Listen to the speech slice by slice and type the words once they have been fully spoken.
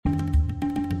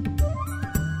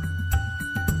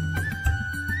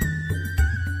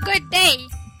Good day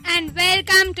and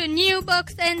welcome to New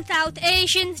Books in South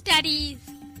Asian Studies.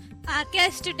 Our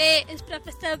guest today is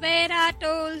Professor Vera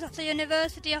Toles of the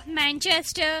University of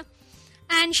Manchester,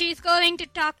 and she's going to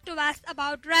talk to us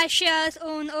about Russia's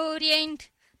own Orient,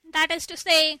 that is to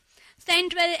say,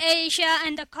 Central Asia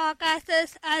and the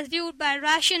Caucasus as viewed by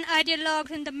Russian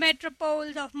ideologues in the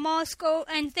metropoles of Moscow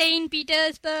and St.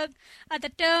 Petersburg at the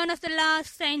turn of the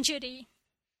last century.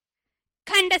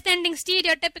 Condescending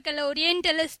stereotypical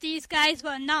Orientalists these guys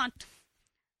were not.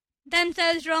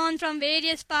 Themselves drawn from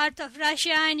various parts of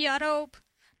Russia and Europe,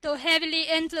 though heavily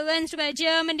influenced by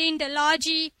German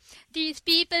ideology, these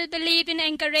people believed in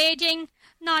encouraging,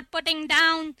 not putting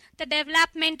down, the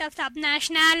development of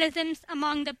subnationalisms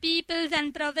among the peoples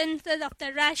and provinces of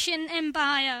the Russian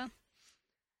Empire.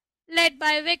 Led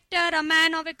by Viktor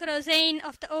Romanovich-Rosen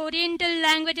of the Oriental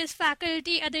Languages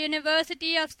Faculty at the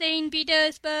University of St.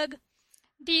 Petersburg,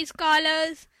 these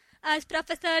scholars, as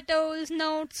Professor Toles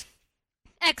notes,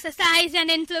 exercised an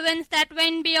influence that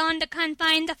went beyond the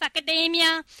confines of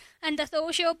academia and the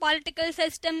socio-political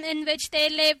system in which they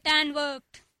lived and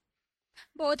worked.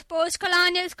 Both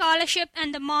post-colonial scholarship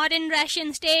and the modern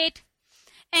Russian state,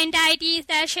 entities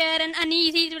that share an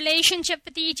uneasy relationship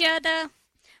with each other,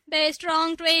 bear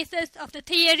strong traces of the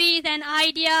theories and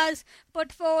ideas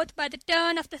put forth by the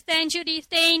turn of the century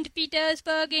St.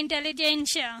 Petersburg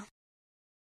intelligentsia.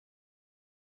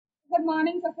 Good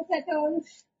morning, Professor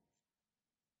Toles.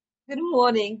 Good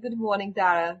morning,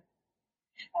 Dara.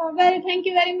 Well, thank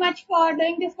you very much for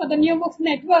doing this for the New Books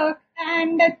Network,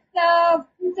 and it's a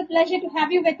pleasure to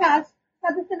have you with us.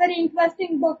 So this is a very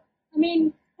interesting book. I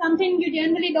mean, something you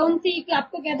generally don't see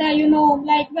clubbed together,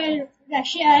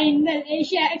 Russia and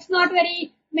Asia. It's not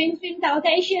very mainstream South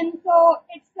Asian, so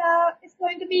it's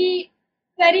going to be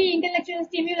very intellectually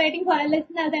stimulating for our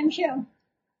listeners, I'm sure.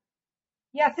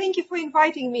 Yeah, thank you for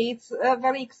inviting me. It's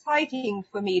very exciting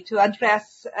for me to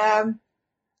address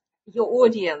your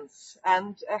audience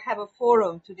and have a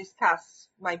forum to discuss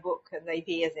my book and the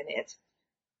ideas in it.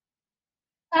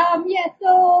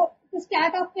 So to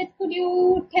start off with, could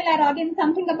you tell our audience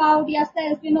something about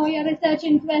yourself, your research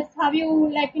interests, how you,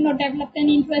 developed an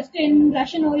interest in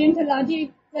Russian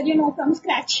Orientology, from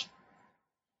scratch?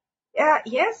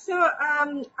 Yes, so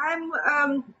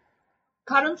I'm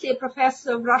currently a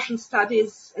professor of Russian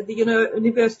studies at the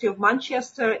University of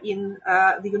Manchester in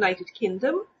the United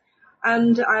Kingdom.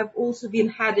 And I've also been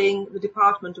heading the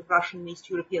Department of Russian and East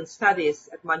European Studies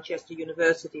at Manchester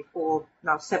University for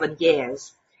now 7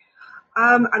 years.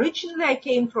 Originally, I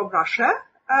came from Russia.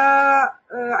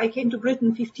 I came to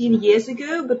Britain 15 years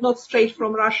ago, but not straight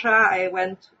from Russia. I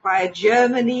went via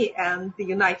Germany and the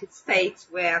United States,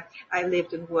 where I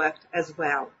lived and worked as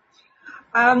well.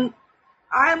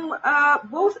 I'm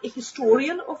both a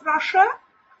historian of Russia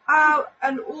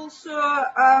and also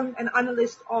an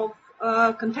analyst of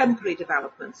contemporary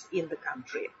developments in the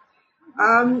country.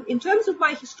 In terms of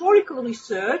my historical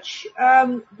research,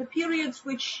 the periods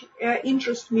which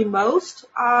interest me most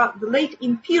are the late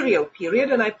imperial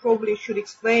period, and I probably should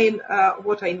explain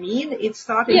what I mean. It's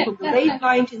starting from the late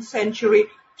 19th century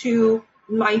to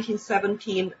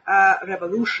 1917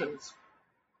 revolutions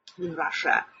in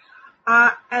Russia.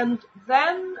 And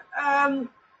then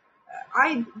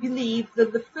I believe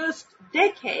that the first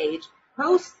decade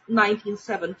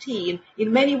post-1917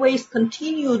 in many ways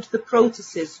continued the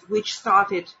processes which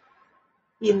started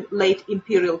in late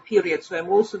imperial period. So I'm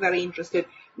also very interested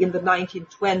in the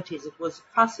 1920s. It was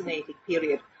a fascinating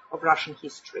period of Russian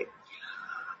history.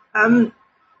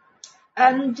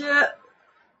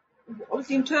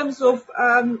 Obviously, in terms of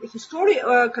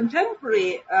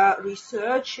contemporary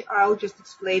research, I'll just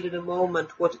explain in a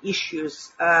moment what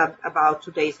issues about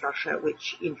today's Russia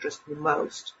which interest me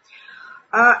most.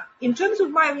 In terms of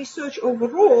my research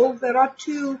overall, there are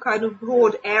two kind of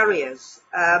broad areas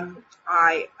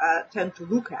I tend to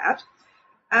look at.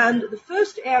 And the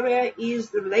first area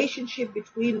is the relationship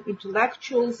between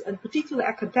intellectuals and particularly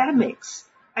academics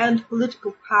and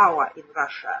political power in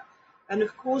Russia. And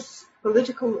of course,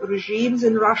 political regimes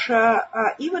in Russia,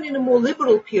 even in a more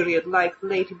liberal period like the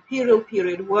late imperial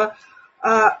period, were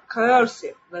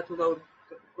coercive, let alone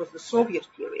was the Soviet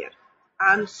period.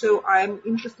 And so I'm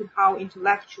interested in how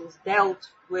intellectuals dealt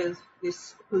with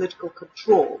this political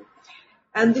control.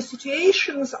 And the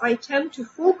situations I tend to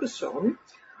focus on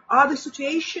are the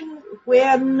situations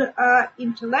when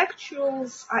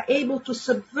intellectuals are able to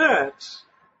subvert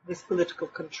this political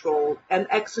control and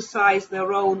exercise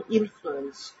their own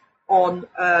influence on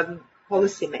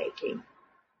policy making.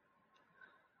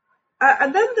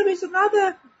 And then there is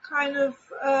another kind of,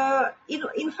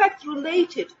 in fact,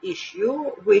 related issue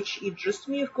which interests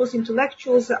me. Of course,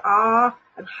 intellectuals are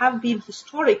and have been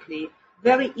historically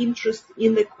very interested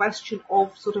in the question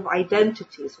of sort of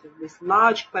identity, sort of these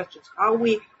large questions, how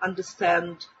we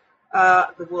understand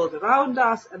the world around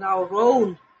us and our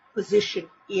own position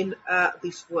in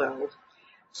this world.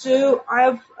 So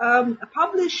I've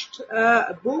published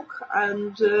a book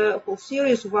and a whole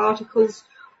series of articles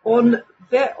on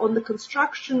the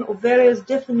construction of various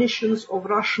definitions of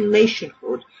Russian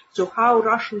nationhood. So how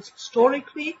Russians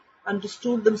historically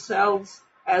understood themselves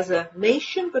as a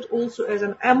nation, but also as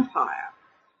an empire,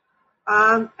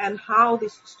 and how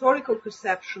these historical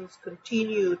perceptions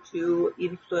continue to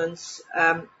influence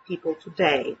people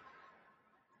today.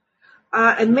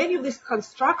 And many of these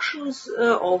constructions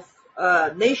of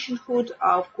nationhood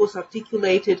are, of course,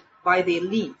 articulated by the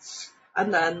elites,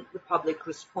 and then the public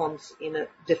responds in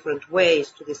different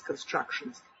ways to these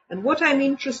constructions. And what I'm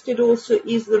interested also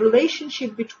is the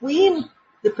relationship between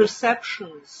the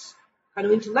perceptions, kind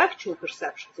of intellectual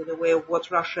perceptions in a way of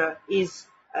what Russia is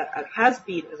and has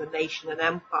been as a nation and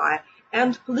empire,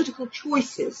 and political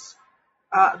choices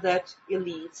that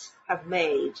elites have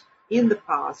made in the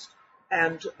past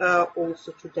and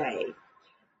also today.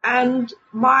 And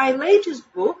my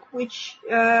latest book, which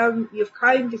you've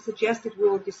kindly suggested we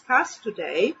will discuss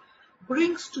today,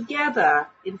 brings together,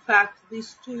 in fact,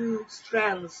 these two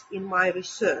strands in my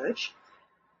research.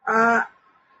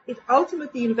 It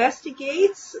ultimately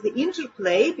investigates the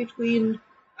interplay between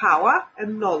power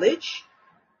and knowledge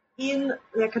in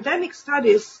the academic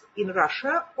studies in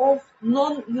Russia of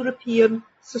non-European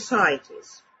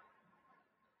societies.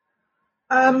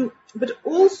 But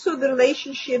also the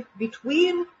relationship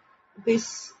between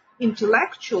these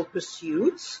intellectual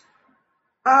pursuits,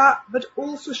 but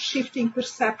also shifting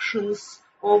perceptions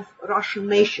of Russian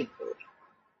nationhood.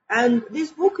 And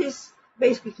this book is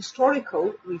basically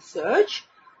historical research,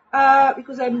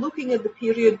 because I'm looking at the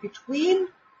period between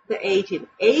the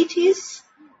 1880s,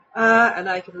 and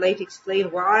I can later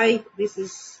explain why this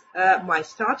is my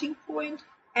starting point,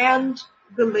 and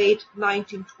the late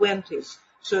 1920s.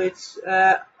 So it's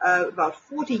about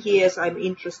 40 years I'm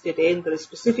interested in. There is a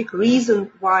specific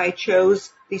reason why I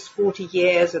chose these 40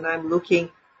 years, and I'm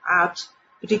looking at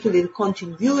particularly the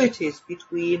continuities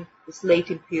between this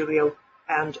late imperial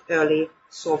and early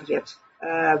Soviet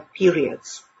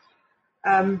periods.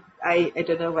 I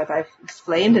don't know whether I've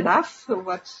explained enough or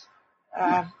what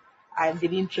I've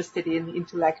been interested in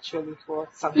intellectually for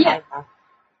some time now.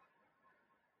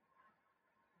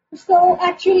 So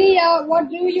actually, what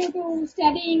drew you to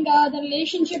studying the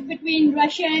relationship between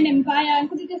Russia and empire? And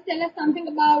could you just tell us something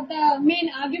about the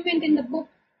main argument in the book?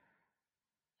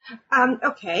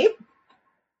 Okay.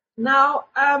 Now,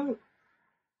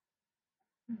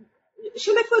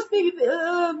 should I first maybe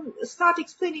start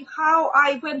explaining how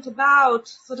I went about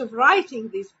sort of writing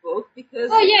this book? Because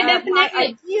my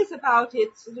ideas about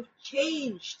it sort of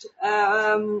changed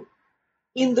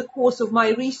in the course of my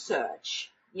research.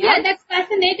 Yeah, that's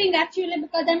fascinating actually,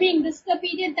 because I mean, this is a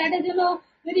period that is,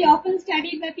 very often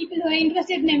studied by people who are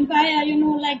interested in empire,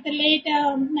 like the late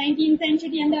 19th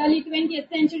century and the early 20th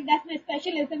century. That's my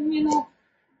specialism,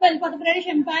 well, for the British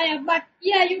Empire. But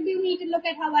yeah, you do need to look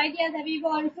at how ideas have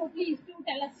evolved, so please do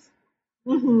tell us.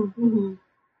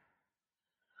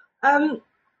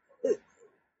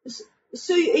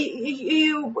 So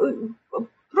you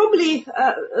probably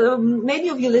many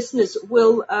of your listeners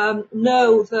will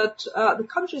know that the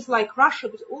countries like Russia,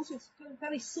 but also it's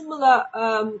very similar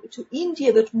to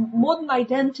India, that modern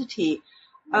identities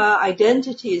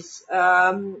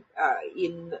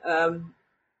in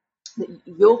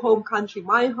your home country,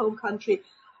 my home country,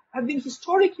 have been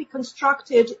historically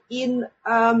constructed in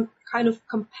kind of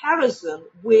comparison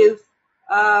with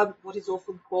what is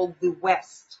often called the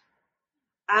West.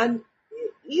 And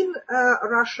in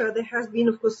Russia, there has been,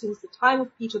 of course, since the time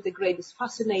of Peter the Great, this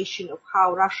fascination of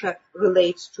how Russia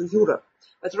relates to Europe.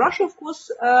 But Russia, of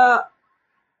course,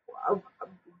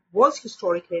 was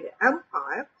historically an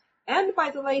empire, and by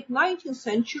the late 19th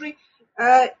century,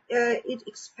 it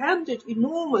expanded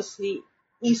enormously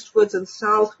eastwards and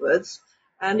southwards,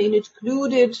 and it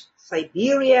included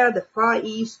Siberia, the Far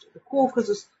East, the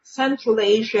Caucasus, Central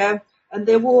Asia, and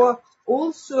there were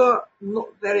also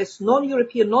various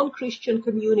non-European, non-Christian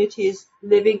communities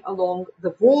living along the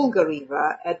Volga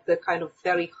River at the kind of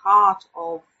very heart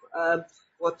of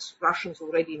what Russians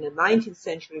already in the 19th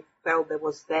century felt there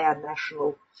was their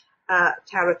national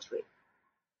territory.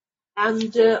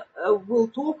 And I'll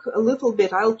talk a little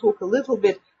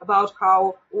bit about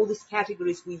how all these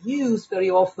categories we use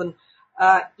very often,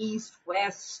 East,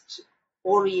 West,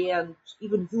 Orient,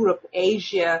 even Europe,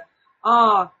 Asia,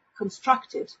 are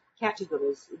constructed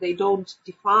categories. They don't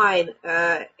define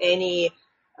any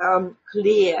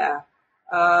clear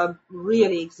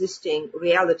really existing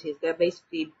realities. They're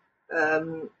basically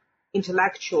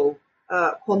intellectual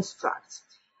constructs.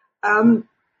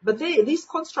 But these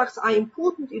constructs are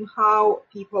important in how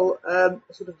people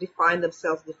sort of define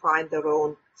themselves, define their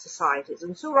own societies.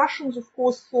 And so Russians, of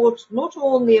course, thought not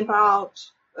only about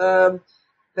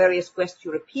various West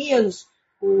Europeans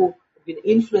who have been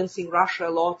influencing Russia a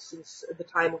lot since the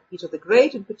time of Peter the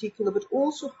Great in particular, but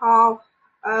also how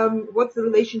what the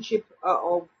relationship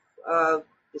of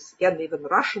this, again, even the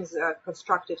Russians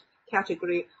constructed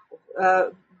category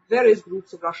of various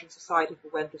groups of Russian society who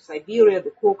went to Siberia,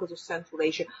 the Caucasus, Central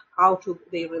Asia, how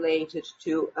they related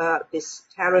to these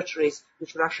territories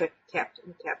which Russia kept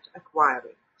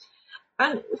acquiring.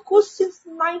 And of course, since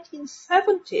the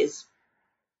 1970s,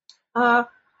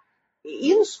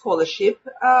 in scholarship,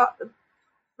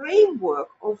 framework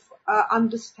of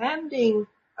understanding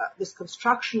this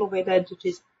construction of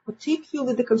identities,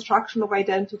 particularly the construction of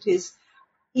identities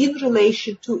in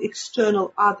relation to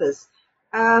external others,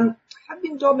 have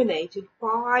been dominated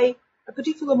by a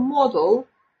particular model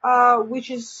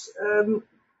which is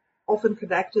often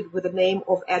connected with the name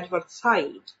of Edward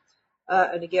Said.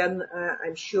 And again,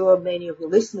 I'm sure many of the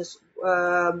listeners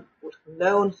would have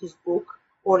known his book,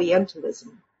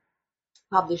 Orientalism,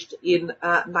 published in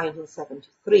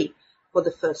 1973 for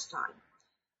the first time.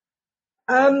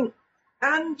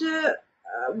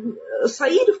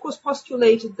 Said, of course,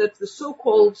 postulated that the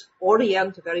so-called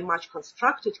Orient, a very much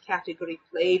constructed category,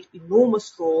 played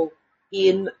enormous role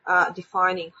in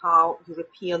defining how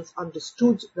Europeans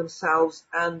understood themselves,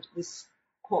 and this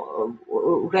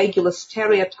regular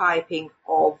stereotyping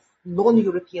of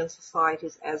non-European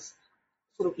societies as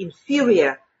sort of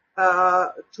inferior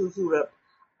to Europe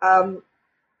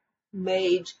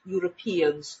made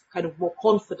Europeans kind of more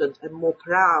confident and more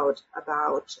proud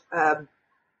about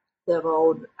their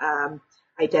own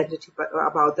identity,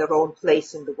 about their own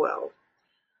place in the world.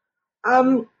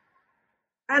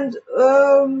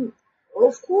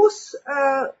 Of course,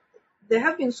 there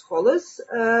have been scholars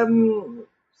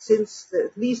since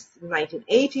at least the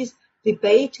 1980s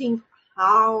debating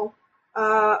how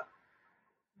the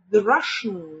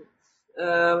Russian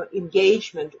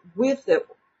engagement with the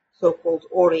so-called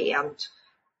Orient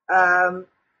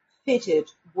fitted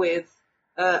with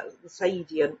the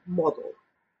Saidian model.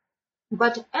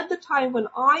 But at the time when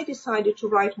I decided to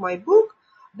write my book,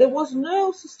 there was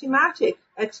no systematic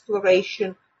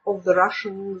exploration of the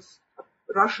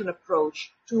Russian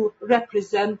approach to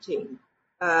representing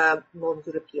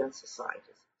non-European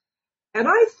societies. And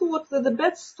I thought that the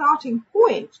best starting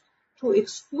point to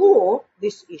explore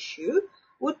this issue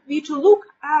would be to look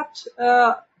at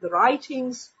the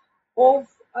writings of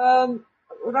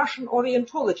Russian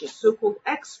Orientologists, so-called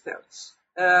experts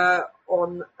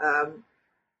on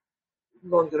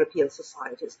non-European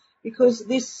societies, because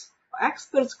these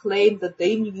experts claimed that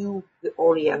they knew the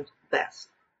Orient best.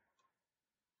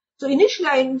 So initially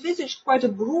I envisaged quite a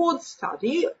broad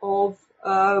study of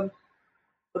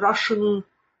Russian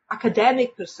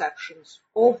academic perceptions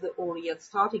of the Orient,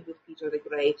 starting with Peter the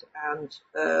Great and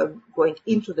going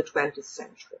into the 20th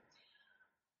century.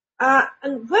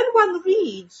 And when one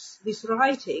reads these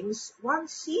writings, one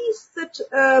sees that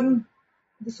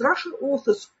these Russian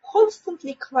authors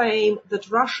constantly claim that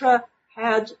Russia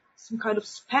had some kind of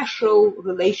special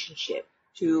relationship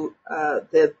to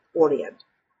the Orient.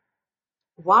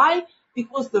 Why?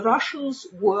 Because the Russians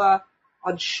were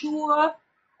unsure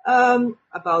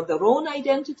about their own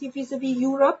identity vis-à-vis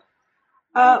Europe,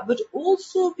 but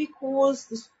also because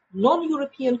these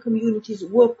non-European communities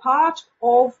were part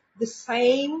of the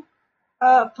same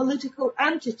political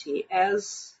entity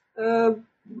as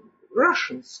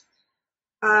Russians.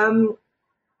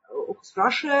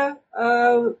 Russia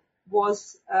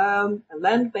was a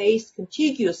land-based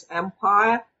contiguous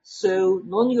empire, so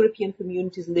non-European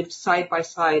communities lived side by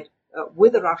side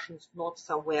with the Russians, not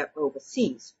somewhere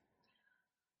overseas.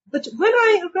 But when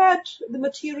I read the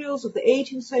materials of the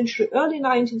 18th century, early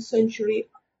 19th century,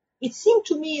 it seemed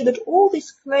to me that all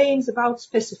these claims about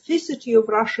specificity of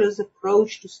Russia's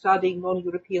approach to studying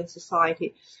non-European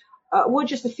society were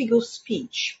just a figure of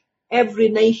speech. Every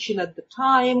nation at the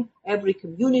time, every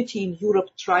community in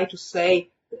Europe tried to say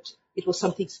that it was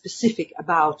something specific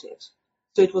about it.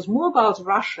 So it was more about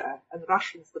Russia and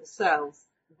Russians themselves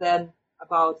than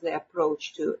about their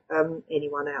approach to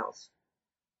anyone else.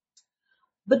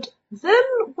 But then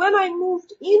when I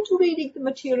moved into reading the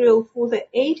material for the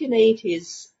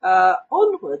 1880s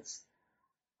onwards,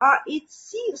 it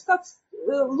starts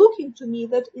looking to me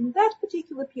that in that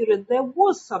particular period there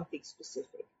was something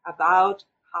specific about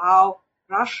how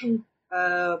Russian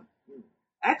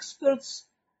experts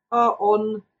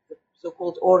on the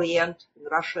so-called Orient. In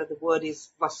Russia, the word is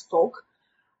Vostok.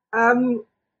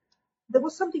 There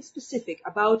was something specific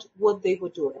about what they were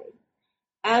doing.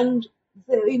 And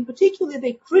in particular,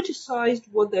 they criticized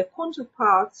what their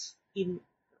counterparts in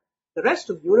the rest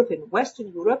of Europe, in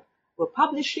Western Europe, were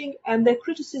publishing, and their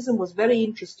criticism was very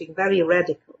interesting, very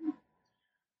radical.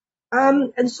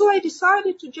 And so I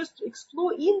decided to just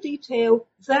explore in detail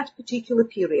that particular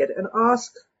period and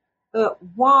ask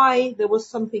why there was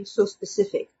something so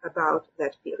specific about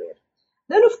that period.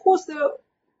 Then, of course,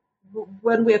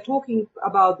 when we are talking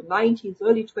about the 19th,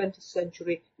 early 20th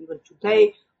century, even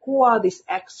today, who are these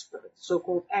experts,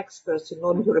 so-called experts in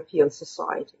non-European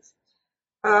societies?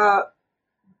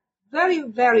 Very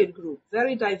varied group,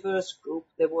 very diverse group.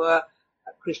 There were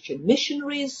Christian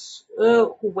missionaries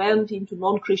who went into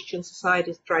non-Christian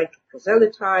societies trying to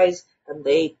proselytize, and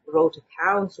they wrote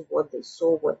accounts of what they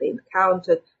saw, what they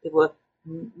encountered. There were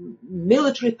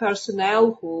military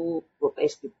personnel who were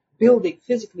basically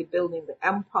physically building the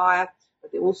empire,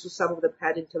 but they also, some of them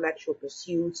had intellectual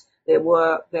pursuits. There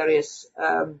were various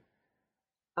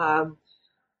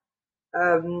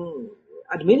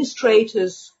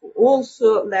administrators who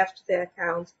also left their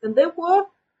accounts, and there were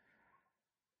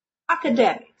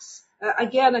academics.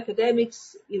 Again,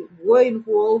 academics were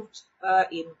involved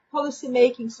in policy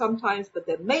making sometimes, but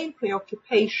their main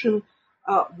preoccupation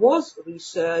was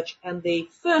research, and they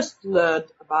first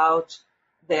learned about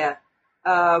their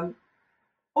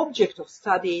object of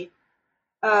study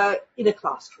in a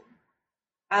classroom.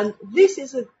 And this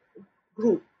is a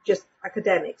group, just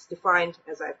academics, defined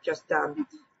as I've just done.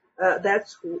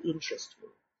 That's who interests me.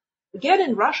 Again,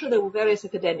 in Russia, there were various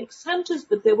academic centers,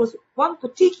 but there was one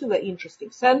particular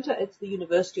interesting center. It's the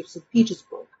University of St.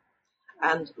 Petersburg,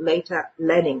 and later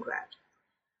Leningrad.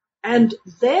 And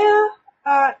there,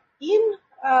 in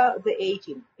the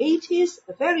 1880s,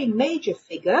 a very major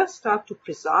figure started to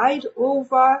preside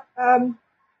over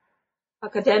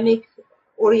academic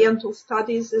Oriental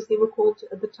studies, as they were called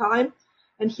at the time.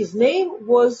 And his name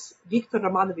was Viktor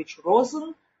Romanovich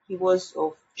Rosen. He was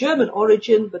of German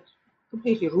origin, but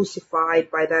completely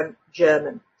Russified by them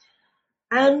German.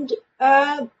 And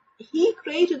he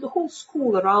created the whole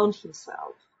school around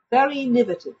himself, very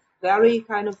innovative, very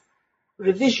kind of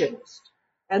revisionist.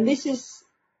 And this is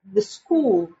the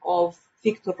school of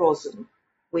Viktor Rosen,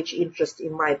 which interests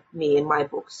me in my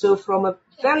book. So from a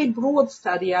very broad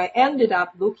study, I ended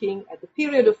up looking at the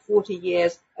period of 40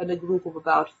 years and a group of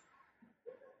about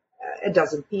a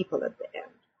dozen people at the end.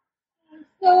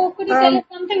 So could you tell us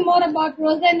something more about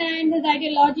Rosen and his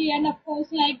ideology, and of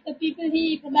course, like the people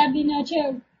he probably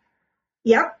nurtured?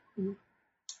 Yeah.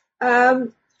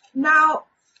 Now,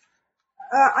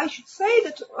 I should say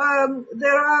that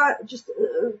there are just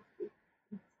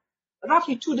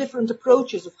roughly two different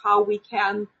approaches of how we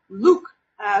can look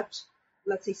at,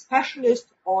 let's say,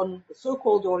 specialists on the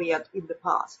so-called Orient in the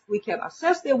past. We can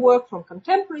assess their work from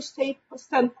contemporary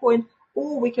standpoint,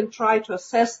 or we can try to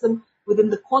assess them within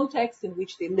the context in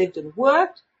which they lived and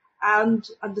worked and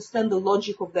understand the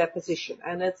logic of their position.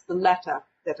 And it's the latter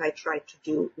that I try to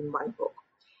do in my book.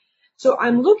 So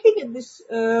I'm looking at this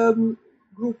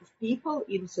group of people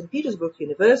in St. Petersburg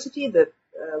University. The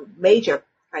major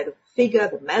kind of figure,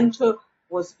 the mentor,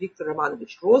 was Viktor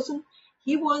Romanovich Rosen.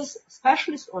 He was a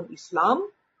specialist on Islam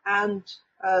and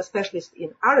a specialist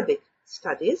in Arabic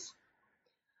studies.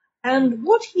 And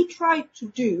what he tried to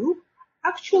do,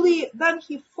 actually, then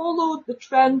he followed the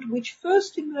trend which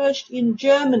first emerged in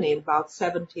Germany in about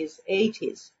 70s,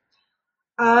 80s.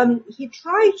 He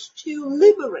tried to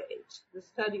liberate the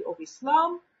study of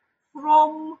Islam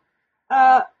from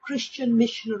Christian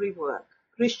missionary work,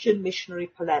 Christian missionary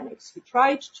polemics. He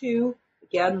tried to,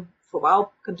 again, from our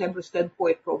contemporary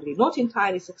standpoint, probably not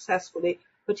entirely successfully,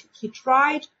 but he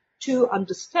tried to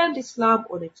understand Islam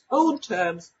on its own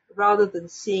terms rather than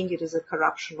seeing it as a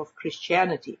corruption of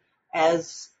Christianity,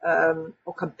 as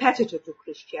or competitor to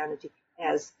Christianity,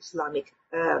 as Islamic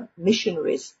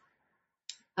missionaries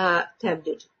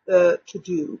tended to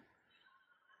do.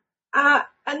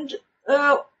 And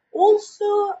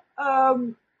also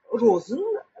Rosen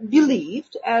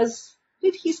believed, as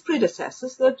did his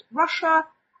predecessors, that Russia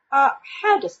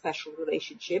had a special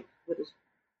relationship with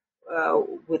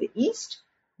the East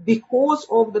because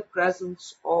of the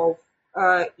presence of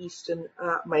Eastern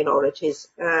minorities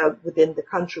within the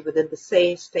country, within the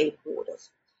same state borders.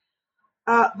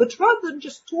 But rather than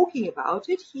just talking about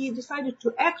it, he decided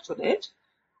to act on it.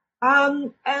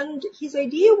 And his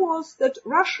idea was that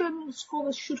Russian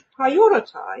scholars should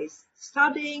prioritize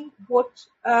studying what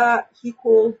he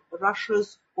called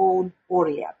Russia's own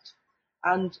Orient.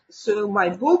 And so my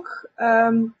book,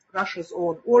 Russia's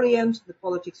Own Orient, The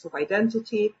Politics of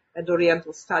Identity, and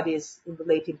Oriental Studies in the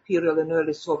late Imperial and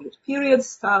early Soviet periods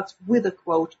starts with a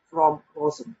quote from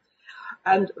Rosen.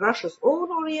 And Russia's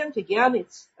own Orient, again,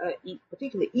 it's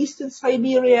particularly Eastern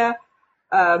Siberia,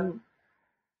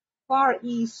 Far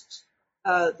East,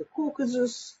 the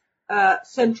Caucasus,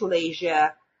 Central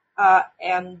Asia,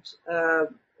 and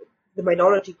the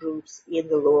minority groups in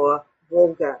the lower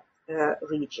Volga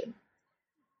region.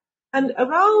 And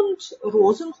around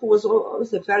Rosen, who was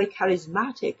always a very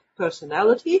charismatic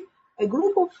personality, a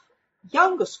group of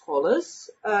younger scholars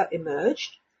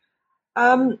emerged,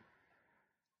 among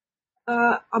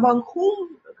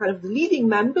whom kind of the leading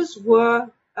members were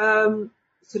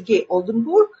Sergei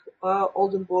Oldenburg.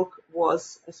 Oldenburg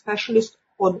was a specialist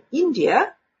on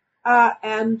India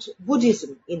and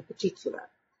Buddhism in particular.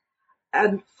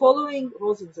 And following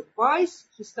Rosen's advice,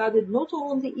 he studied not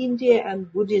only India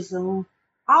and Buddhism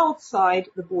outside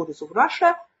the borders of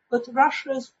Russia, but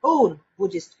Russia's own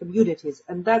Buddhist communities.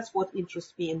 And that's what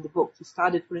interests me in the book. He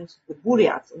studied, for instance, the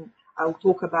Buryats, and I'll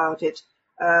talk about it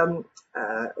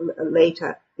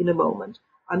later in a moment.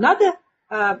 Another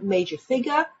major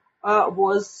figure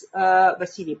was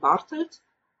Vasily Bartolt.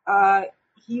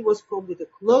 He was probably the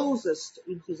closest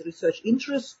in his research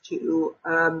interest to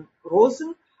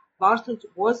Rosen. Bartolt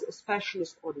was a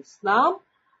specialist on Islam,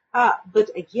 but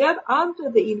again, under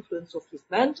the influence of his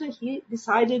mentor, he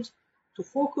decided to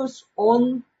focus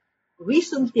on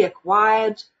recently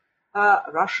acquired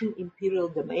Russian imperial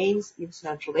domains in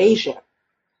Central Asia.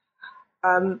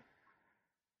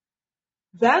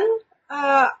 Then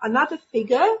another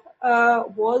figure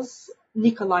was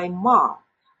Nikolai Marr.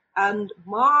 And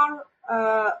Marr,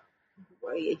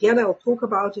 again, I'll talk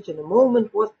about it in a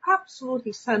moment, was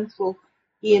absolutely central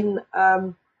in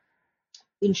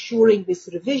ensuring this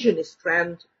revisionist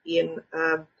trend in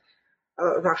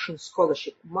Russian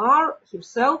scholarship. Marr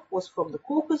himself was from the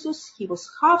Caucasus. He was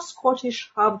half Scottish,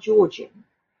 half Georgian.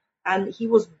 And he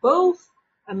was both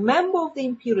a member of the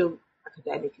imperial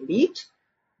academic elite,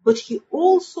 but he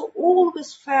also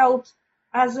always felt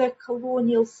as a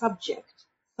colonial subject,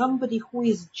 somebody who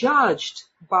is judged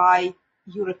by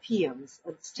Europeans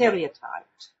and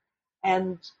stereotyped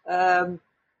and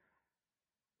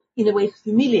in a way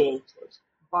humiliated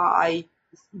by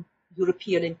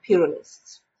European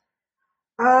imperialists.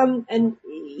 And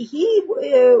he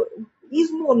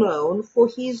is more known for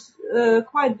his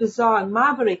quite bizarre and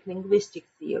maverick linguistic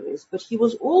theories, but he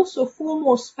was also a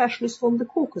foremost specialist on the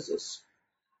Caucasus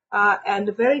and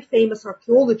a very famous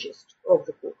archaeologist of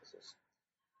the Caucasus.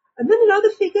 And then another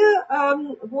figure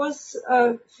was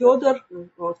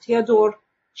Theodor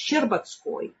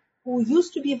Sherbatskoy, who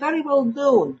used to be very well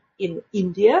known in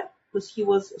India because he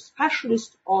was a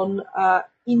specialist on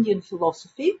Indian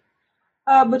philosophy,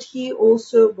 but he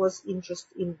also was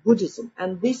interested in Buddhism.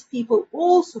 And these people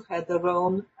also had their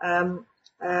own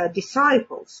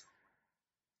disciples,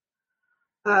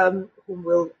 whom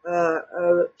we'll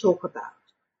talk about.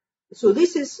 So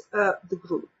this is the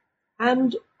group.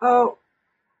 And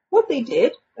what they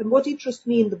did, and what interests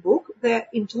me in the book, their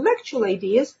intellectual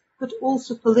ideas, but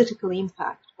also political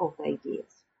impact of the ideas.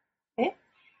 Okay?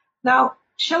 Now,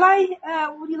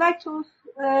 would you like to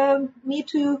me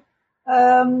to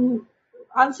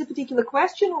answer a particular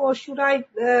question, or should I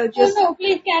just... No,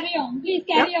 please carry on. Please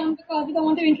carry on, because we don't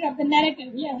want to interrupt the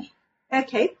narrative. Yeah.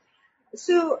 Okay.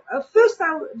 So first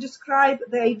I'll describe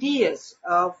the ideas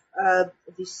of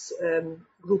this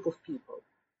group of people.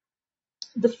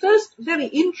 The first very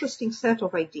interesting set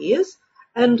of ideas,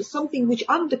 and something which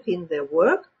underpinned their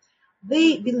work,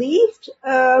 they believed,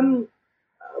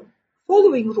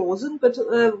 following Rosen, but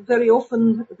very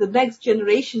often the next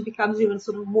generation becomes even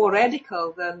sort of more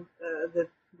radical than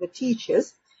the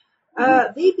teachers.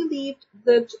 They believed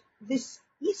that this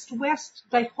East-West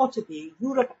dichotomy,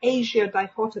 Europe-Asia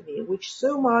dichotomy, which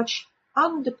so much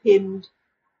underpinned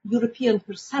European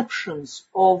perceptions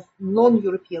of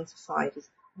non-European societies,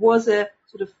 was a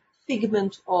sort of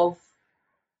figment of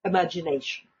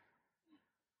imagination.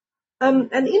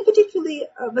 And in particular,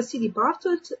 Vasily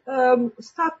Bartolt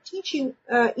started teaching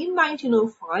in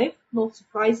 1905. Not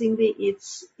surprisingly,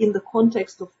 it's in the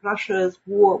context of Russia's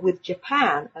war with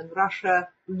Japan and Russia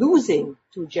losing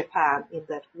to Japan in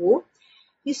that war.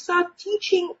 He started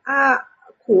teaching a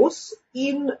course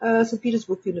in St.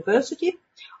 Petersburg University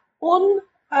on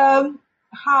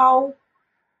how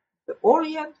the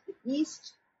Orient, the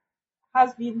East,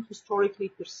 has been historically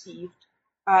perceived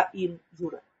in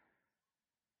Europe.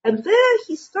 And there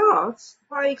he starts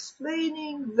by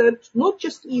explaining that not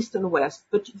just East and West,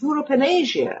 but Europe and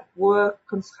Asia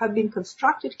have been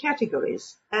constructed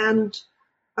categories, and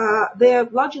they are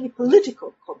largely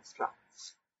political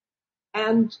constructs.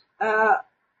 And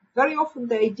very often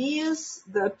the ideas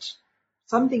that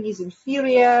something is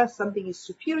inferior, something is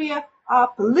superior, are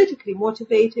politically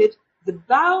motivated. The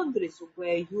boundaries of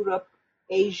where Europe,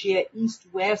 Asia, East,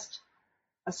 West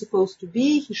are supposed to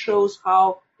be. He shows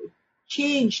how it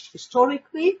changed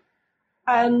historically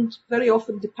and very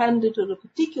often depended on a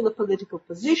particular political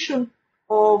position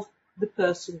of the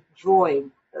person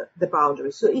drawing the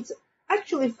boundaries. So it's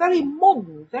actually very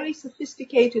modern, very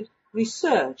sophisticated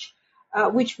research,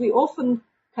 which we often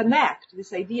connect,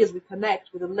 these ideas we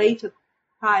connect with a later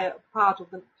part of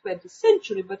the 20th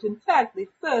century, but in fact they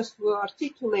first were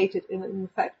articulated and in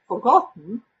fact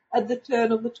forgotten at the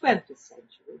turn of the 20th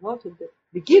century, not at the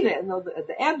beginning, not at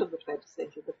the end of the 20th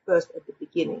century, but first at the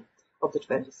beginning of the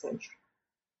 20th century.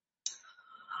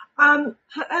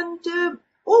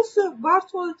 Also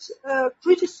Barthold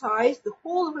criticized the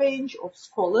whole range of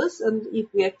scholars, and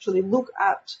if we actually look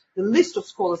at the list of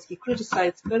scholars he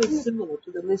criticized, very similar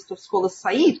to the list of scholars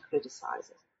Said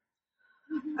criticizes.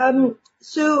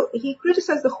 So he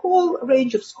criticized the whole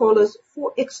range of scholars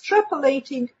for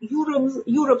extrapolating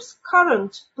Europe's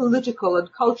current political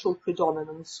and cultural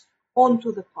predominance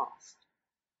onto the past.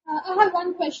 I have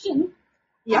one question.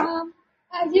 Yeah.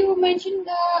 As you mentioned,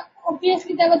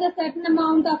 obviously there was a certain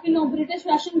amount of,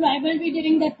 British-Russian rivalry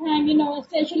during that time,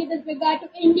 especially with regard to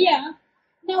India.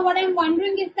 Now what I'm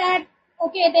wondering is that,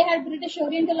 okay, they had British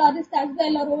Orientalists as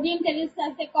well, or Orientalists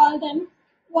as they call them.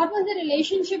 What was the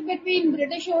relationship between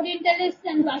British Orientalists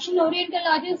and Russian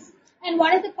Orientalists? And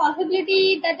what is the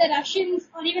possibility that the Russians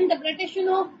or even the British,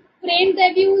 framed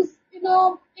their views,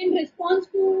 in response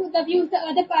to the views the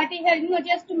other party had,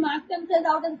 just to mark themselves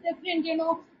out as different,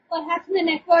 perhaps in an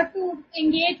effort to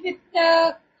engage with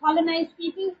the colonized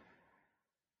people?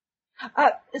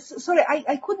 Sorry,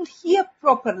 I couldn't hear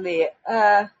properly.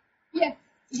 Yes.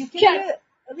 You can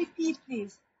repeat,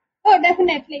 please. Oh,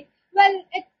 definitely. Well,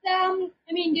 it's,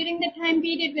 during the time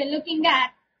period we're looking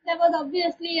at, there was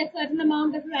obviously a certain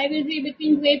amount of rivalry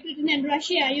between Great Britain and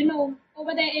Russia,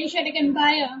 over the Asiatic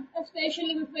Empire,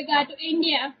 especially with regard to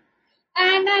India.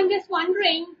 And I'm just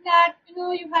wondering that,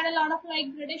 you had a lot of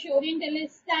British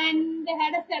Orientalists and they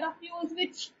had a set of views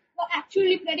which were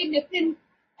actually pretty different,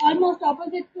 almost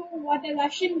opposite to what the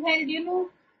Russians held,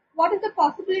 What is the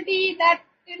possibility that,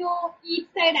 each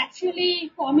side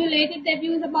actually formulated their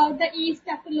views about the East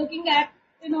after looking at,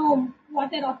 what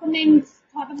their opponents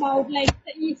thought about, the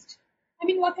East?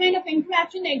 What kind of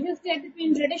interaction existed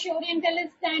between British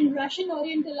Orientalists and Russian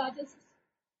Orientalists?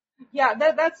 Yeah,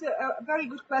 that's a very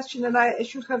good question, and I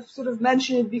should have sort of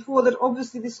mentioned it before that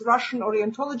obviously these Russian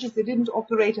Orientologists, they didn't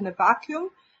operate in a vacuum.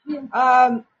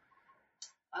 Yeah.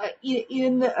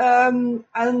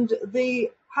 And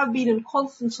they have been in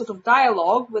constant sort of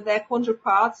dialogue with their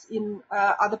counterparts in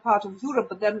other parts of Europe,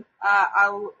 but then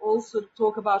I'll also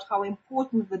talk about how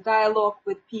important the dialogue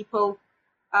with people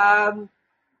in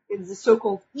the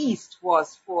so-called East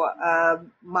was for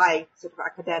my sort of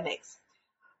academics.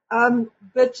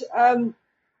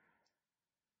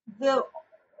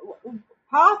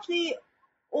 Partly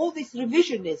all this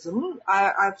revisionism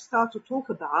I've started to talk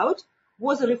about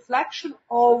was a reflection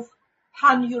of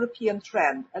pan-European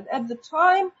trend. And at the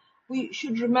time, we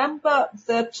should remember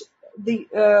that the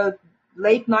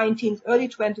late 19th, early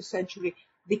 20th century,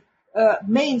 the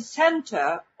main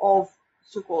center of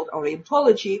so-called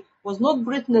Orientology was not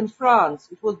Britain and France,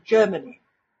 it was Germany.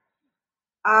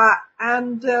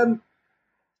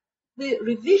 The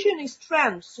revisionist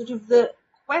trend, sort of the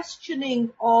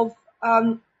questioning of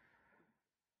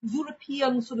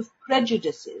European sort of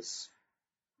prejudices,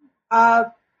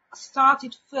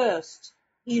 started first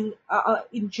in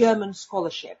German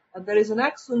scholarship. And there is an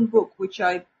excellent book which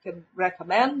I can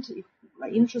recommend if you are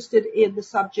interested in the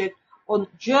subject on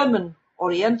German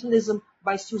Orientalism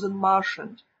by Susan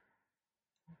Marchand,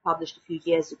 published a few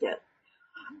years ago.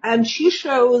 And she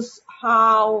shows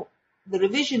how the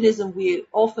revisionism we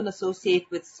often associate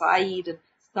with Said and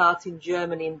starts in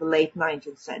Germany in the late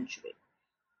 19th century.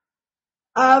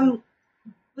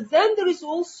 But then there is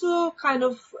also kind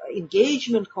of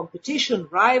engagement, competition,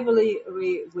 rivalry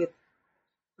with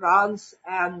France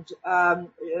and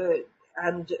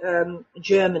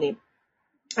Germany,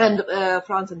 and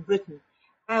France and Britain.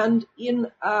 And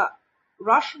in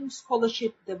Russian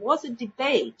scholarship, there was a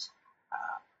debate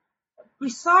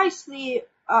precisely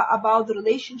about the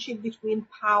relationship between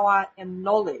power and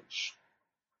knowledge,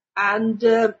 and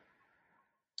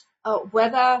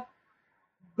whether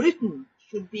Britain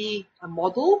should be a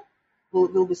model,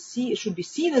 should be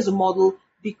seen as a model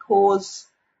because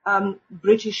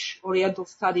British Oriental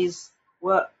studies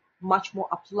were much more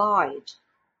applied.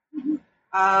 Mm-hmm.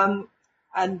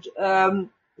 And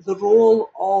the role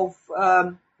of,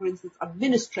 for instance,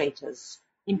 administrators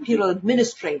imperial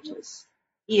administrators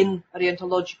in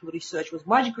Orientological research was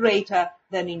much greater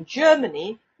than in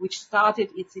Germany, which started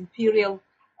its imperial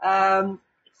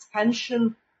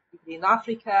expansion in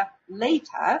Africa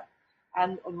later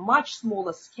and on much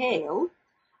smaller scale,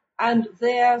 and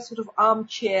their sort of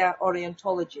armchair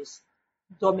Orientologists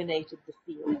dominated the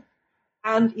field.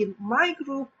 And in my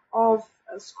group of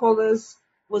scholars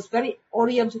was very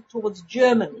oriented towards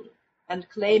Germany and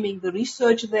claiming the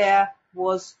research there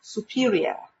was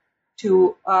superior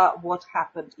to what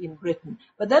happened in Britain.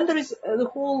 But then there is the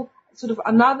whole sort of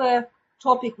another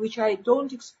topic which I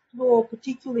don't explore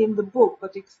particularly in the book,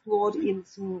 but explored in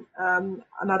some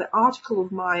another article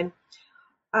of mine,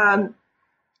 and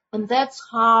that's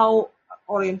how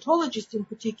Orientologists in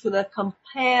particular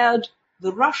compared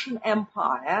the Russian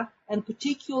Empire and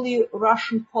particularly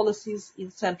Russian policies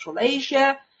in Central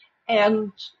Asia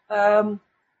and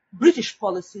British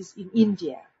policies in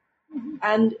India.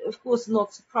 And of course,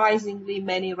 not surprisingly,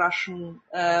 many Russian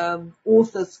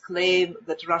authors claim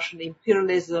that Russian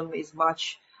imperialism is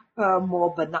much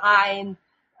more benign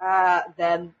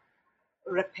than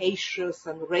rapacious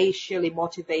and racially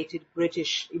motivated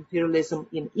British imperialism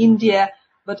in India.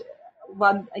 But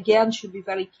one again should be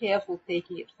very careful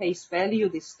taking at face value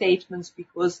these statements,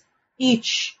 because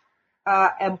each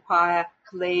empire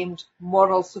claimed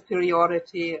moral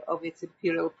superiority of its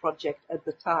imperial project at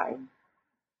the time.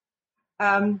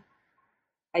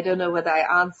 I don't know whether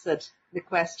I answered the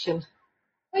question.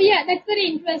 Oh yeah, that's very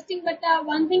interesting. But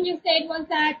one thing you said was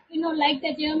that, like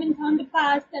the German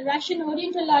counterparts, the Russian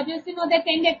Orientologists, they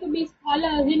tended to be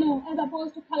scholars, as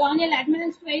opposed to colonial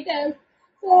administrators.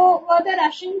 So were the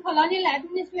Russian colonial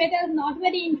administrators not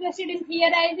very interested in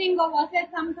theorizing, or was there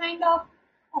some kind of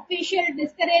official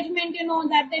discouragement,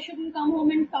 that they shouldn't come home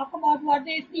and talk about what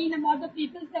they'd seen about the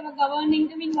peoples they were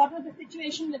governing? I mean, what was the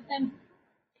situation with them?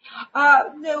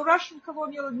 No, Russian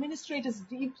colonial administrators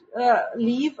did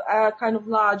leave a kind of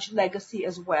large legacy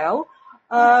as well.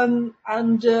 And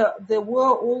there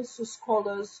were also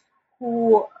scholars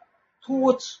who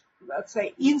taught, let's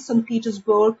say, in St.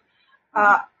 Petersburg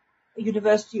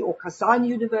University or Kazan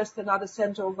University, another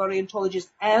center of Orientologists,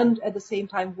 and at the same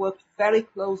time worked very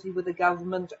closely with the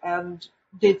government and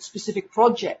did specific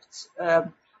projects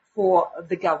for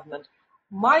the government.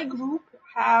 My group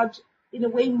had, in a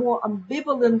way, more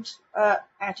ambivalent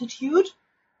attitude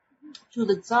to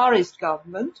the Tsarist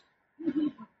government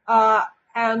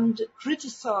and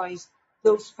criticized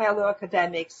those fellow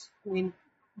academics who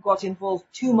got involved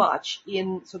too much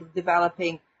in sort of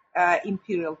developing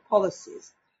imperial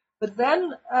policies. But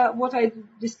then what I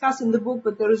discuss in the book,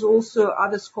 but there is also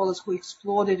other scholars who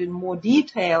explored it in more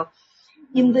detail.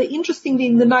 Interestingly,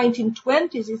 in the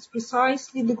 1920s, it's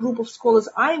precisely the group of scholars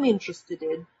I'm interested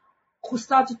in who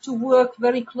started to work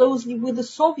very closely with the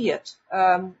Soviet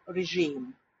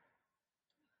regime.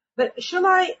 But shall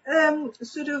I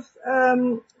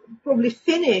probably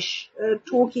finish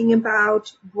talking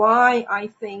about why I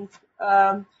think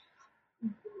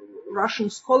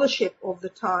Russian scholarship of the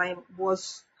time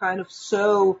was kind of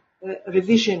so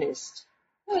revisionist?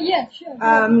 Oh, yeah,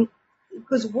 sure.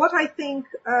 Because what I think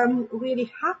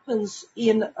really happens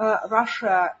in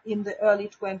Russia in the early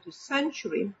 20th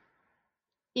century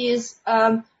is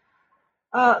that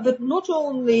not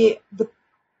only the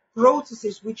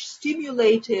processes which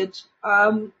stimulated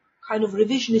kind of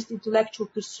revisionist intellectual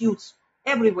pursuits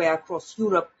everywhere across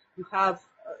Europe. You have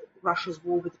Russia's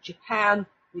war with Japan,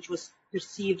 which was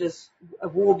perceived as a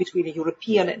war between a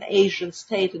European and Asian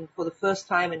state, and for the first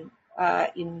time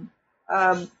in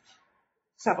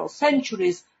several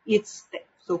centuries, it's the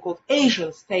so-called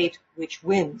Asian state which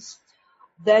wins.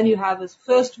 Then you have this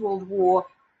First World War,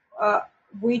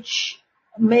 which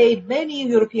made many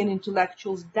European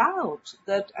intellectuals doubt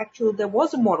that actually there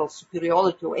was a moral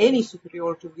superiority or any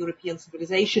superiority of European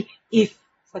civilization if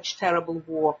such terrible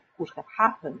war could have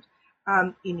happened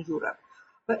in Europe.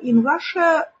 But in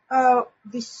Russia,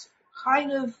 this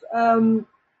kind of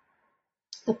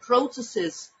the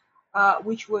processes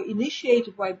which were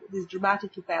initiated by these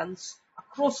dramatic events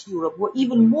across Europe were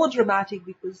even more dramatic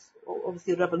because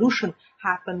obviously the revolution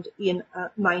happened in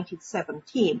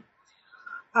 1917.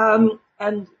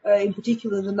 And in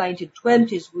particular in the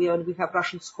 1920s, we have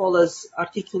Russian scholars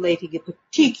articulating a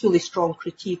particularly strong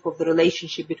critique of the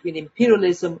relationship between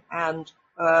imperialism and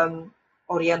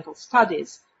Oriental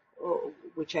studies,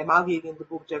 which I'm arguing in the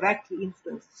book directly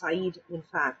influenced Said, in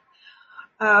fact.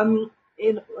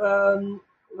 In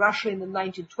Russia in the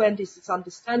 1920s, it's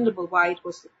understandable why it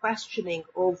was the questioning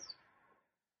of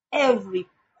every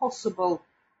possible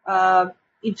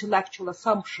intellectual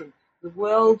assumption. The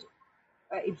world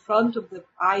in front of the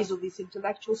eyes of these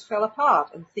intellectuals fell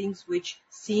apart, and things which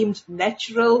seemed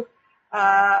natural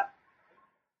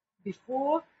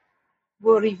before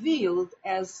were revealed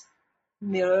as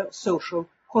mere social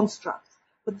constructs.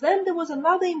 But then there was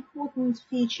another important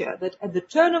feature, that at the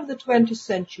turn of the 20th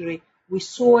century, we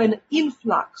saw an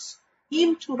influx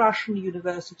into Russian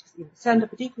universities in the center,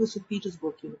 particularly St.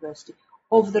 Petersburg University,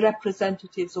 of the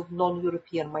representatives of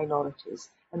non-European minorities.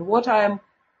 And what I am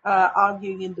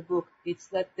arguing in the book is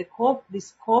that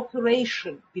this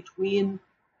cooperation between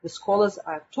the scholars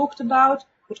I've talked about,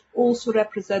 but also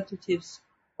representatives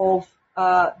of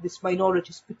these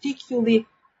minorities, particularly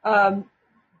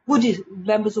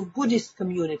members of Buddhist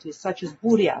communities, such as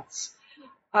Buryats.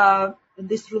 And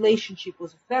this relationship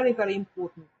was very, very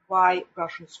important why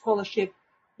Russian scholarship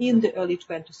in the early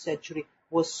 20th century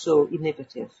was so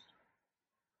innovative.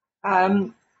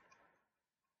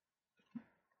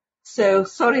 So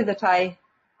sorry that I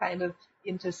kind of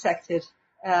intersected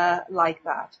like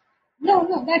that.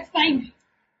 No, that's fine.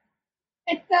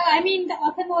 It's, the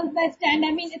author knows best, and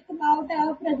it's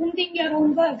about presenting your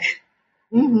own work.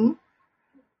 Mm-hmm.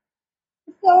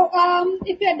 So,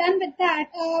 if you're done with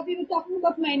that, we were talking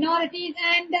about minorities,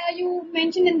 and you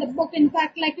mentioned in the book, in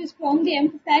fact, like you strongly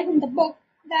emphasize in the book,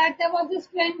 that there was this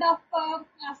trend of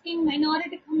asking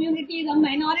minority communities or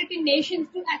minority nations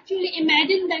to actually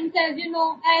imagine themselves,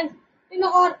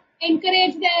 or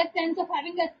encourage their sense of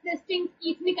having a distinct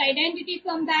ethnic identity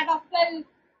from that of, well,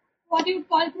 what you would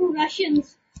call true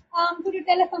Russians. Could you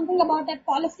tell us something about that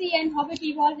policy and how it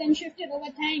evolved and shifted over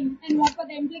time, and what were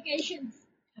the implications?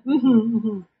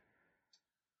 Mm-hmm,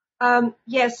 mm-hmm.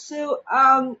 Yes, so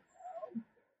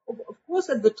of course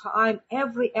at the time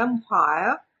every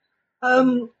empire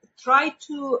tried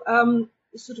to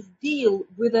sort of deal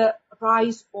with a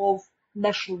rise of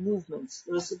national movements.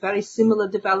 There was very similar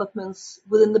developments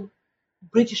within the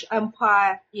British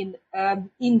Empire in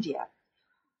India.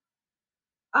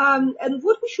 And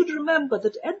what we should remember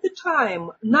that at the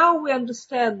time, now we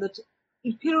understand that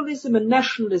imperialism and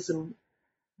nationalism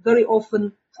very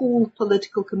often pull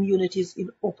political communities in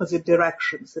opposite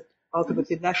directions, that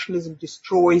ultimately nationalism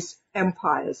destroys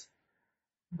empires.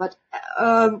 But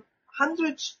over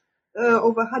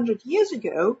 100 years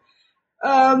ago,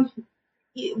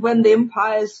 when the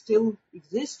empires still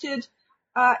existed,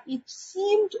 it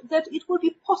seemed that it would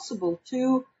be possible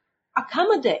to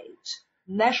accommodate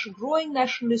growing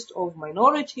nationalists of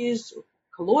minorities, of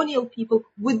colonial people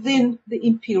within the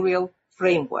imperial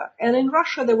framework. And in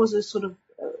Russia, there was a sort of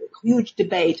huge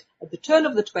debate at the turn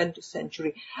of the 20th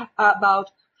century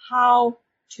about how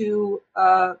to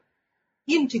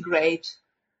integrate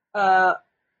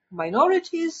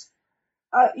minorities,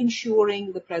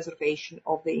 ensuring the preservation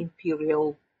of the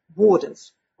imperial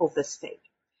borders of the state.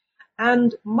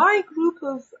 And my group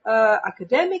of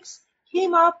academics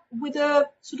came up with a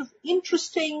sort of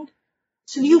interesting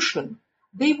solution.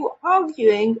 They were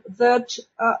arguing that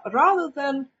rather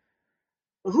than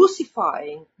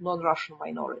Russifying non-Russian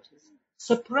minorities,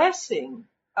 suppressing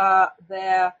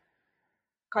their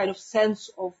kind of sense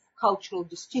of cultural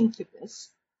distinctiveness,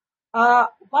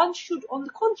 one should, on the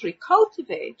contrary,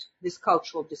 cultivate this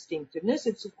cultural distinctiveness.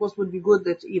 It, of course, would be good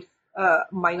that if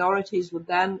minorities would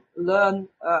then learn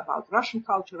about Russian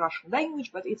culture, Russian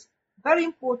language, but it's very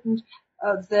important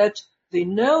that they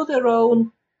know their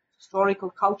own historical,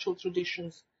 cultural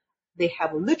traditions, they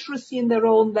have literacy in their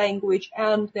own language,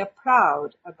 and they're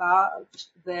proud about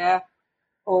their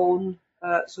own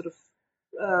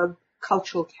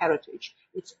cultural heritage.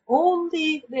 It's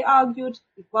only, they argued,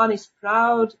 if one is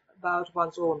proud about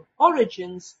one's own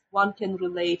origins, one can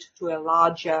relate to a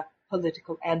larger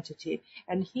political entity.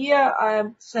 And here I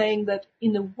am saying that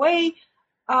in a way,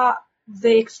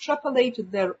 they extrapolated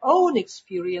their own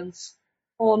experience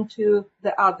onto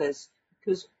the others.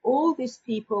 Because all these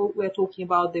people we're talking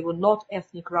about, they were not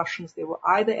ethnic Russians. They were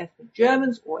either ethnic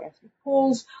Germans or ethnic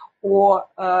Poles, or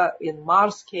in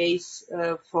Mars' case,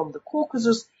 from the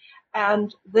Caucasus.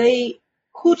 And they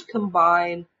could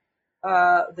combine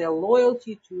their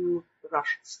loyalty to the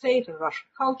Russian state and Russian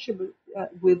culture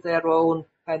with their own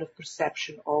kind of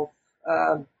perception of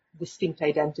distinct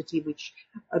identity, which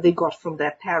they got from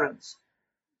their parents.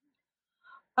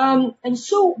 And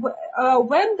so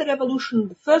when the revolution,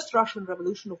 the first Russian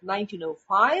Revolution of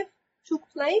 1905 took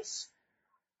place,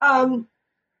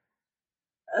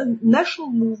 national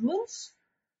movements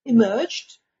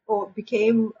emerged or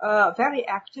became very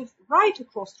active right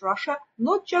across Russia,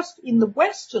 not just in the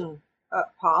western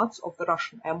parts of the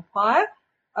Russian Empire,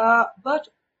 but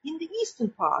in the eastern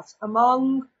parts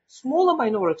among smaller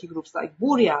minority groups like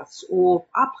Buryats or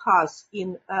Abkhaz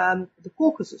in the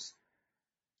Caucasus.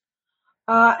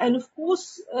 And of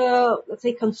course, let's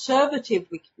say conservative,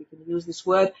 we can use this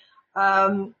word,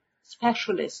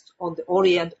 specialists on the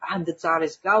Orient and the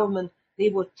Tsarist government, they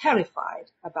were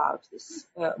terrified about this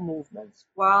movement.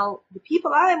 While the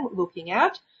people I'm looking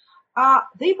at,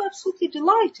 they were absolutely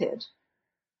delighted.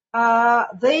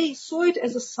 They saw it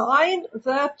as a sign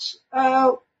that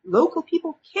local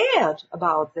people cared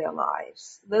about their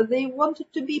lives, that they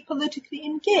wanted to be politically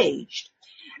engaged.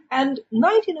 And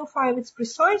 1905 is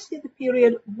precisely the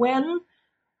period when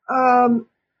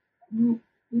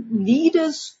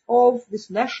leaders of these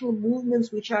national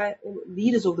movements, which are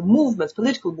leaders of the movements,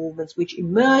 political movements, which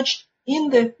emerged in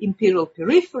the imperial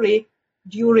periphery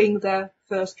during the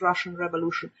First Russian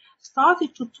Revolution,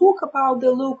 started to talk about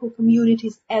their local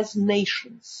communities as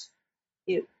nations.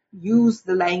 It used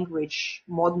the language,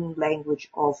 modern language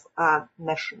of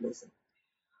nationalism.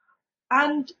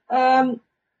 And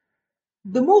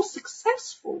the most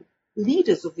successful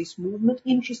leaders of this movement,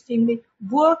 interestingly,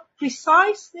 were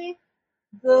precisely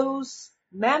those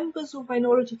members of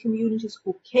minority communities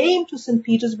who came to St.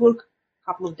 Petersburg a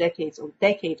couple of decades or a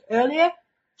decade earlier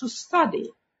to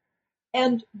study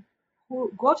and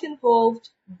who got involved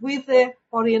with the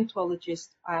Orientologist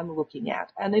I am looking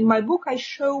at. And in my book, I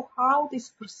show how these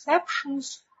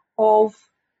perceptions of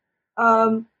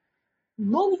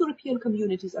non-European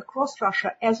communities across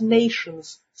Russia as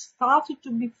nations started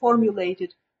to be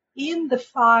formulated in the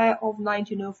fire of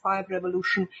 1905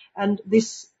 revolution. And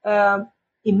this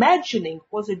imagining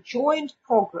was a joint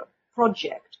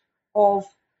project of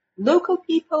local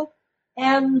people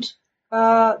and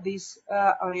these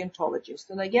Orientologists.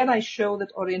 And again, I show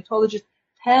that Orientologists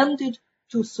tended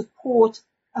to support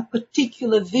a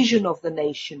particular vision of the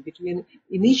nation. In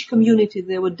each community,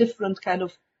 there were different kind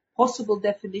of possible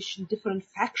definition, different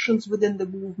factions within the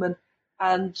movement,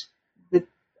 and the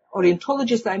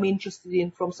Orientologists I'm interested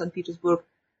in from St. Petersburg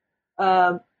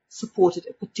supported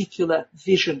a particular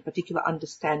vision, particular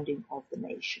understanding of the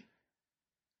nation.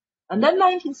 And then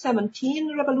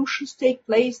 1917 revolutions take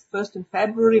place, first in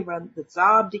February when the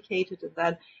Tsar abdicated, and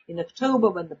then in October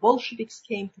when the Bolsheviks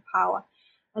came to power.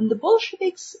 And the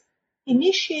Bolsheviks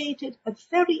initiated a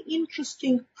very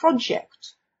interesting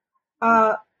project.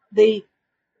 In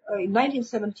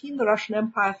 1917, the Russian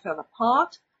Empire fell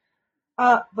apart,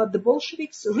 but the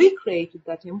Bolsheviks recreated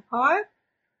that empire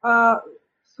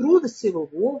through the Civil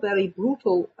War, very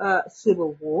brutal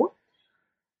Civil War.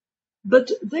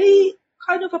 But they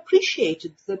kind of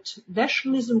appreciated that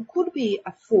nationalism could be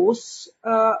a force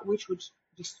which would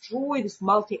destroy these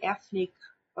multi-ethnic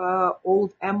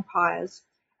old empires.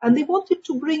 And they wanted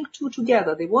to bring two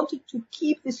together. They wanted to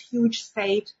keep this huge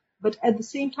state, but at the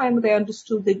same time they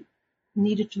understood they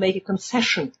needed to make a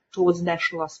concession towards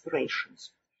national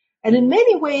aspirations. And in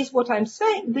many ways, what I'm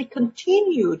saying, they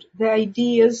continued the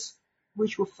ideas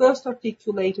which were first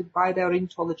articulated by the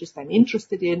Orientologists I'm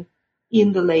interested in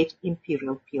the late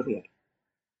imperial period.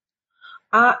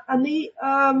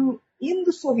 In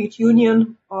the Soviet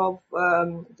Union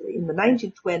in the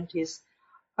 1920s,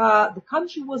 the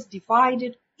country was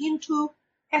divided into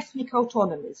ethnic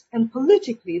autonomies, and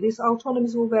politically these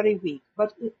autonomies were very weak,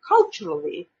 but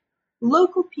culturally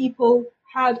local people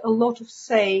had a lot of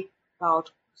say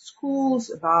about schools,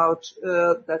 about,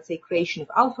 let's say, creation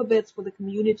of alphabets for the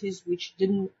communities which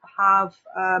didn't have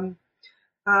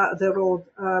their own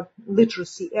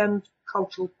literacy and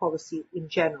cultural policy in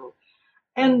general.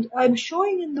 And I'm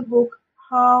showing in the book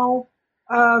how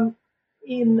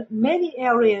in many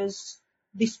areas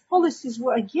these policies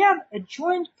were again a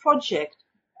joint project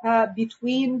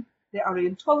between the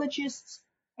Orientologists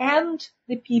and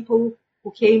the people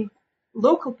who came,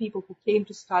 local people who came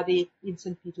to study in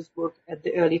St. Petersburg at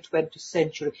the early 20th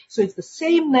century. So it's the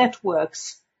same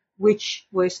networks which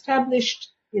were established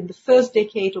in the first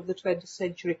decade of the 20th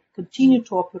century continued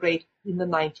to operate in the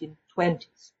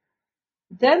 1920s.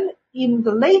 Then in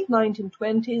the late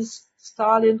 1920s,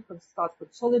 Stalin started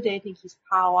consolidating his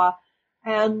power,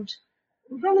 and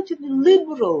relatively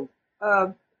liberal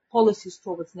policies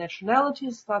towards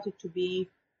nationalities started to be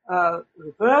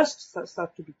reversed,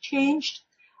 started to be changed,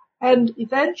 and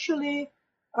eventually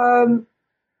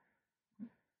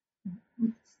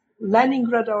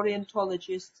Leningrad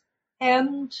Orientologists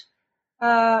and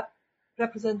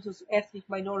representatives of ethnic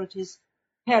minorities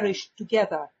perished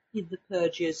together in the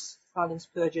purges, Stalin's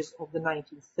purges of the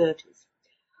 1930s.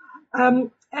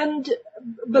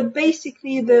 But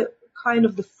basically the kind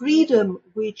of the freedom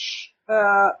which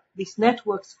these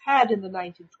networks had in the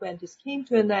 1920s came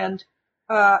to an end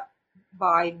by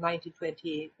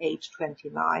 1928,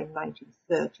 29,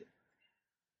 1930.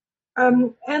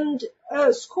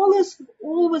 Scholars have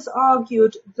always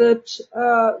argued that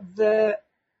the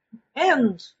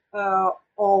end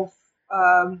of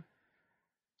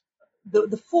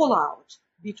the fallout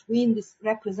between these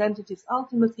representatives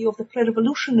ultimately of the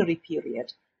pre-revolutionary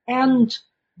period and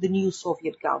the new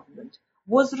Soviet government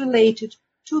was related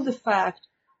to the fact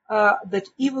that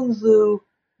even though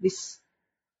these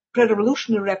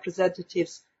pre-revolutionary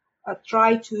representatives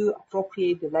tried to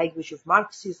appropriate the language of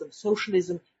Marxism,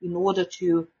 socialism, in order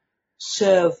to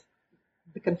serve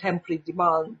the contemporary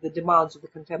the demands of the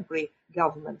contemporary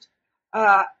government,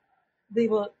 they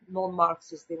were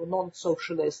non-Marxists, they were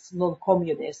non-socialists,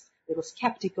 non-communists. They were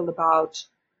skeptical about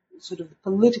sort of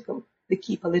the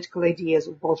key political ideas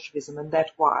of Bolshevism, and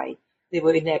that's why they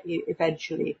were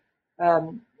eventually,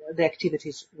 the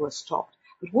activities were stopped.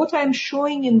 But what I'm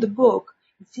showing in the book,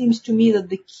 it seems to me that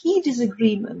the key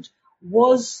disagreement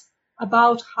was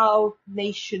about how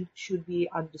nation should be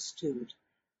understood.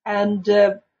 And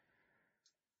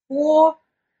for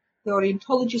the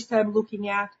Orientologists I'm looking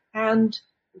at and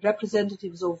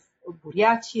representatives of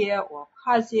Buryatia or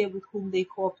Abkhazia with whom they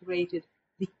cooperated,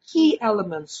 the key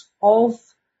elements of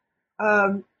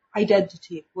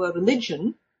identity were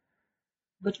religion,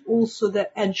 but also the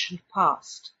ancient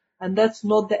past. And that's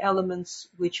not the elements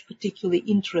which particularly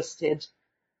interested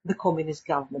the communist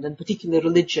government, and particularly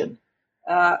religion.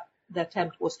 The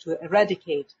attempt was to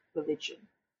eradicate religion,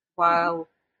 while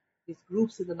these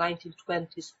groups in the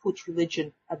 1920s put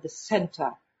religion at the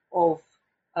center of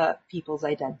people's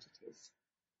identities.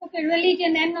 Okay,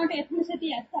 religion and not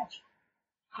ethnicity as such.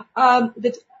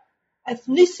 That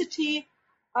ethnicity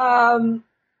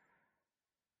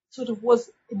sort of was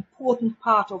an important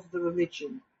part of the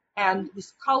religion, and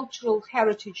this cultural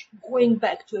heritage going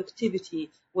back to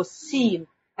activity was seen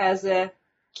as a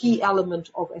key element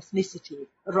of ethnicity,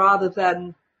 rather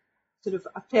than sort of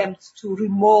attempts to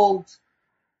remold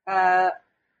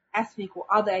ethnic or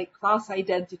other class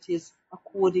identities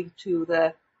according to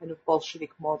the kind of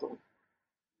Bolshevik model.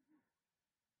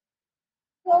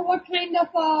 So what kind of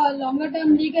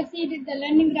longer-term legacy did the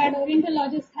Leningrad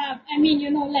Orientologists have? I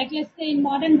mean, like let's say in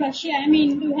modern Russia, I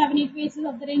mean, do you have any traces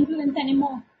of their influence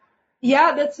anymore?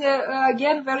 Yeah, that's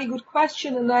again very good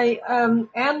question, and I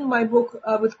end my book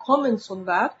with comments on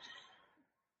that.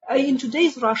 In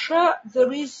today's Russia,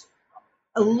 there is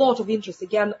a lot of interest.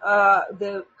 Again,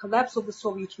 the collapse of the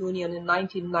Soviet Union in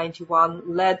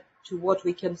 1991 led to what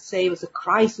we can say was a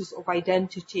crisis of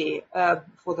identity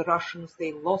for the Russians.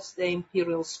 They lost their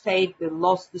imperial state, they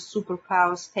lost the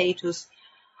superpower status.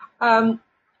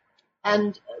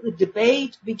 And the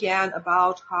debate began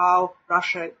about how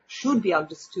Russia should be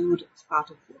understood as part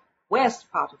of the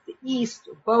West, part of the East,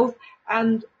 or both.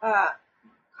 And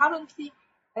currently,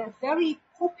 a very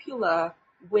popular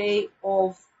way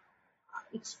of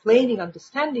explaining,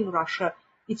 understanding Russia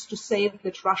is to say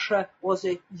that Russia was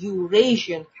a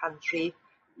Eurasian country,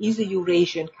 is a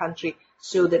Eurasian country,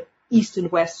 so that East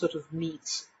and West sort of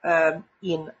meets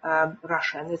in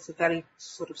Russia. And it's a very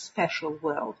sort of special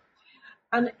world.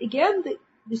 And again,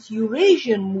 this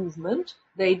Eurasian movement,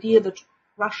 the idea that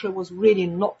Russia was really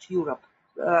not Europe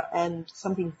and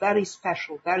something very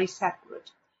special, very separate,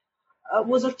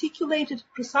 was articulated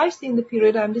precisely in the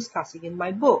period I'm discussing in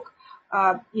my book,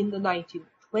 in the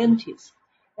 1920s.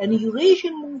 And the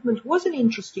Eurasian movement was an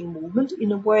interesting movement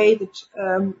in a way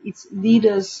that its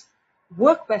leaders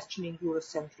were questioning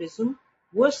Eurocentrism,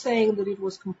 were saying that it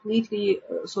was completely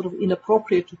sort of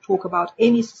inappropriate to talk about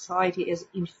any society as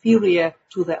inferior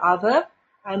to the other,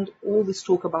 and all this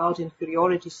talk about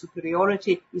inferiority,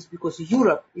 superiority is because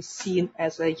Europe is seen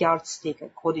as a yardstick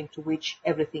according to which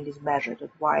everything is measured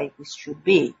and why this should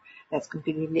be. That's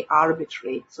completely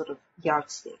arbitrary sort of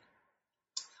yardstick.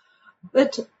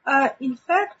 But in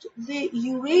fact, the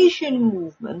Eurasian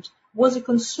movement was a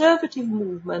conservative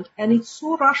movement, and it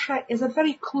saw Russia as a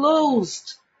very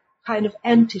closed kind of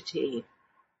entity,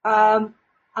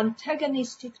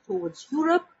 antagonistic towards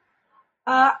Europe.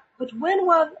 But when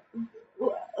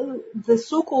the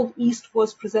so-called East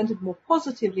was presented more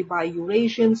positively by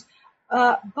Eurasians,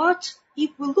 but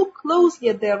if we look closely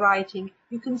at their writing,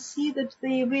 you can see that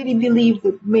they really believe,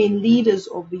 the main leaders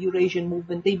of the Eurasian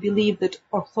movement, they believe that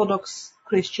Orthodox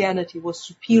Christianity was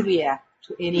superior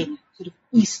to any sort of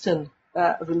Eastern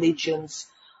religions,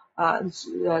 and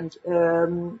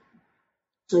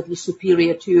certainly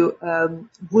superior to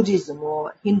Buddhism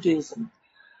or Hinduism.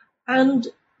 And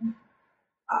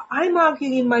I'm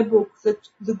arguing in my book that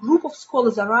the group of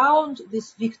scholars around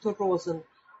this Viktor Rosen,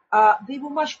 they were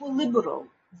much more liberal.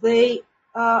 They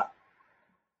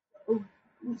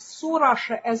saw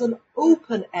Russia as an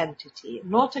open entity,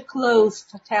 not a closed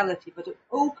totality, but an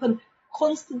open,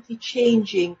 constantly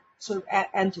changing sort of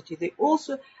entity. They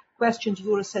also questioned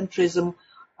Eurocentrism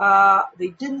They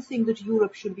didn't think that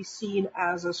Europe should be seen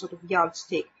as a sort of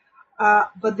yardstick.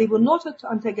 But they were not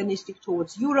antagonistic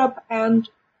towards Europe, and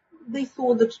they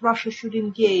thought that Russia should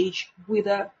engage with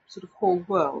a sort of whole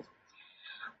world.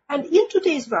 And in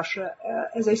today's Russia,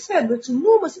 as I said, there's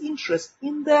enormous interest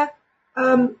in the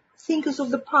thinkers of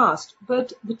the past,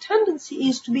 but the tendency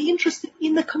is to be interested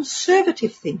in the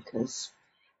conservative thinkers.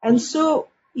 And so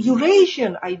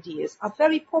Eurasian ideas are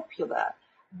very popular,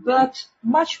 but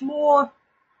much more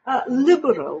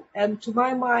liberal and, to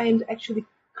my mind, actually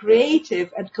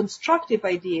creative and constructive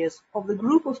ideas of the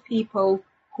group of people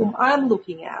whom I'm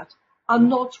looking at are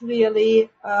not really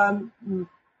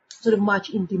sort of much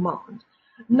in demand.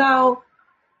 Now,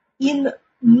 in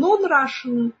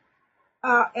non-Russian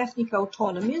ethnic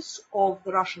autonomies of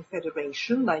the Russian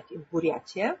Federation, like in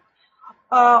Buryatia,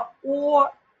 or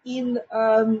in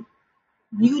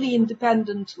newly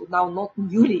independent, now not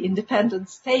newly independent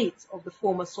states of the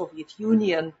former Soviet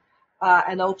Union,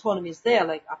 and autonomies there,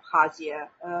 like Abkhazia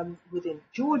within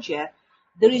Georgia,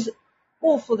 there is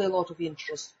awfully a lot of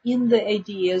interest in the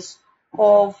ideas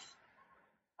of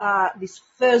this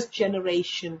first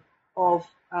generation of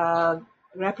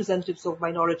representatives of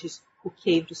minorities who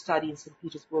came to study in St.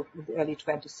 Petersburg in the early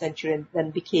 20th century and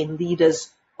then became leaders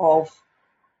of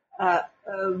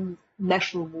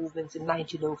national movements in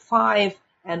 1905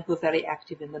 and were very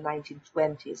active in the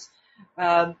 1920s.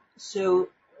 So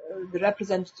the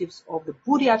representatives of the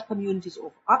Buryat communities,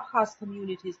 of Abkhaz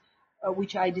communities,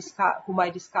 whom I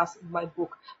discuss in my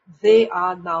book, they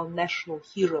are now national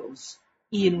heroes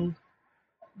in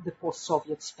the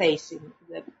post-Soviet space, in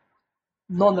the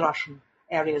non-Russian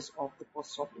areas of the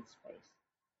post-Soviet space.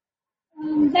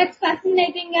 That's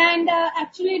fascinating. And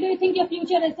actually, do you think your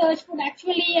future research would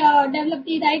actually develop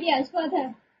these ideas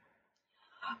further?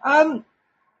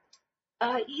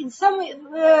 In some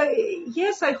way,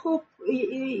 yes, I hope,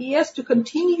 yes, to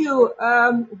continue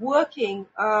working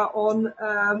on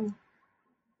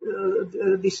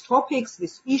these topics,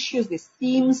 these issues, these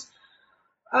themes.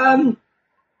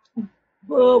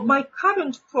 My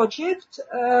current project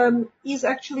is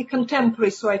actually contemporary,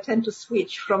 so I tend to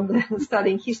switch from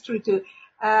studying history to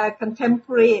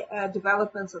contemporary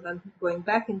developments and then going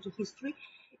back into history.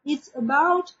 It's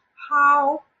about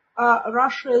how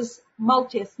Russia's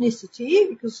multi-ethnicity,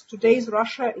 because today's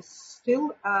Russia is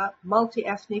still a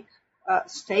multi-ethnic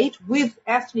state with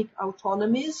ethnic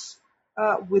autonomies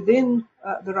within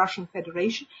the Russian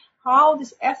Federation, how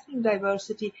this ethnic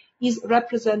diversity is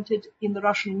represented in the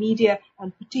Russian media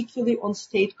and particularly on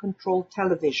state-controlled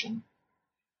television.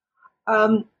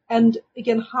 And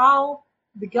again, how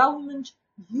the government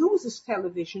uses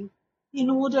television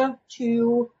in order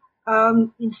to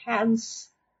enhance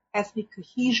ethnic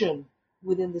cohesion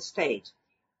within the state,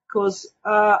 because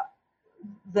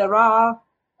there are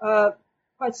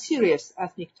quite serious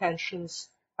ethnic tensions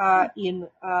in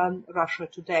Russia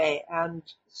today. And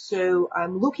so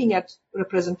I'm looking at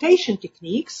representation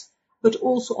techniques, but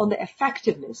also on the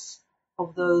effectiveness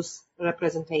of those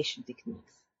representation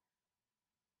techniques.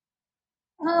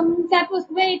 That was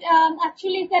great.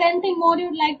 Actually, is there anything more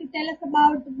you'd like to tell us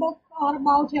about the book or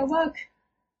about your work?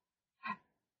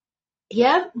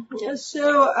 Yeah,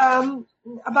 so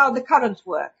about the current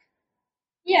work.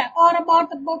 Yeah, or about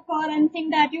the book or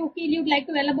anything that you feel you'd like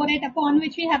to elaborate upon,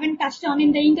 which we haven't touched on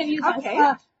in the interviews.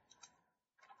 Okay.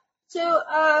 So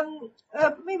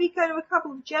maybe kind of a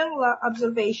couple of general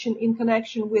observations in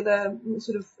connection with a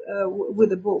sort of with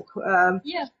the book.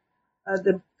 Yeah.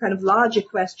 The kind of larger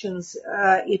questions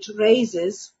it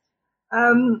raises.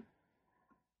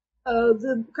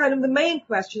 The kind of the main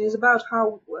question is about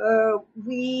how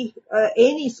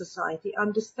any society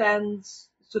understands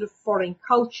sort of foreign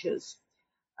cultures.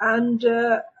 And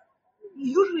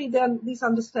usually then these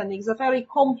understandings are very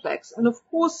complex. And of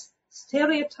course,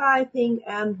 stereotyping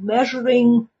and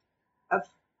measuring of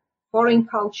foreign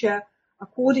culture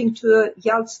according to a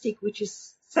yardstick which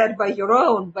is set by your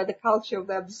own, by the culture of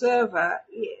the observer,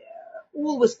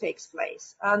 always takes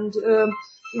place. And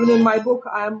even in my book,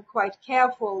 I'm quite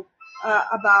careful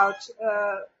about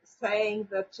saying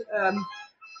that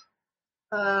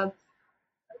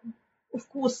of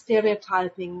course,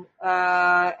 stereotyping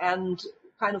and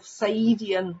kind of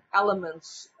Saidian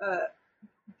elements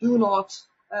do not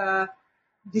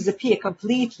disappear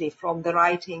completely from the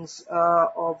writings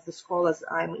of the scholars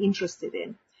I'm interested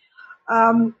in.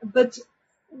 But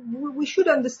we should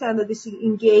understand that this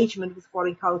engagement with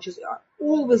foreign cultures are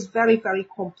always very, very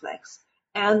complex,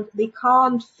 and they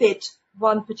can't fit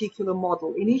one particular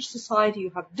model. In each society,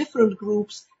 you have different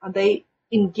groups, and they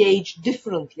engage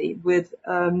differently with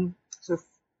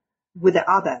with the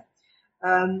other,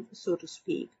 so to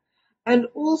speak. And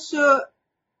also,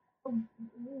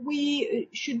 we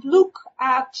should look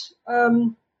at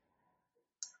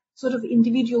sort of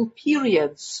individual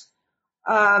periods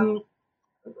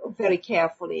very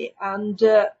carefully. And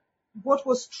what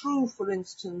was true, for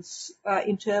instance,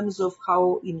 in terms of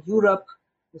how in Europe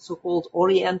the so-called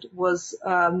Orient was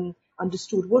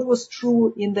understood, what was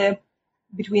true in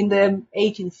between the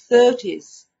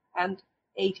 1830s and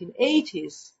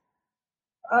 1880s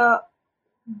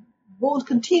won't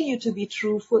continue to be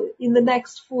true in the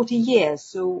next 40 years.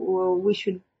 So we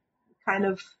should kind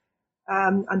of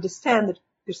understand that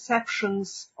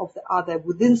perceptions of the other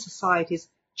within societies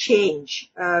change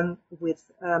with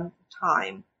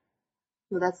time.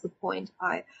 So that's the point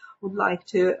I would like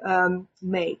to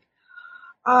make.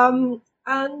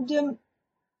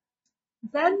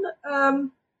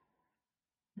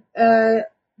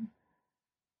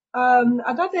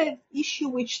 Another issue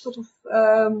which sort of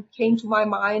came to my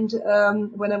mind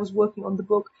when I was working on the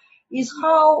book is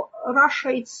how Russia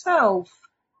itself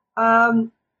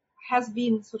has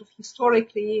been sort of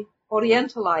historically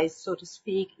orientalized, so to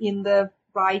speak, in the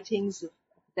writings of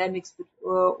academics, but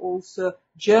also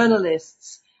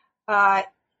journalists, let's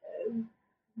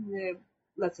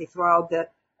say throughout the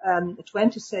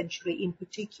 20th century in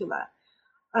particular.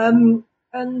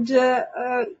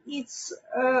 It's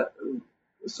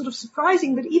sort of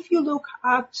surprising that if you look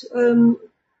at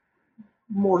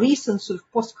more recent sort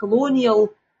of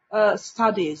post-colonial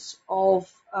studies of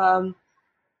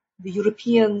the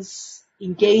Europeans'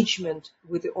 engagement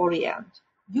with the Orient,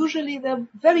 usually there are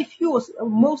very few,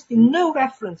 mostly no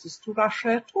references to Russia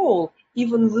at all,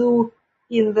 even though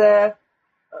in the,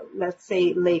 let's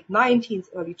say, late 19th,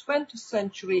 early 20th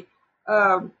century,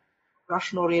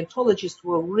 Russian Orientologists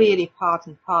were really part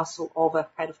and parcel of a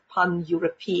kind of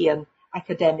pan-European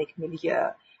academic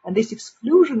milieu. And this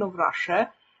exclusion of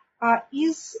Russia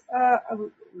is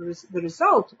the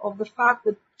result of the fact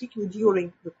that, particularly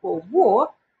during the Cold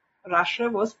War, Russia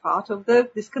was part of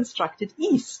this constructed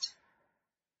East.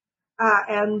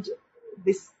 And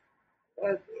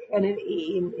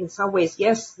in some ways,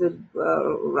 yes, the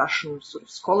Russian sort of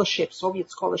scholarship,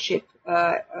 Soviet scholarship,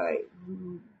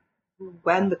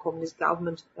 when the communist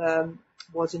government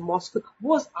was in Moscow,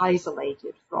 was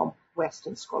isolated from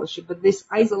Western scholarship. But this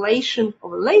isolation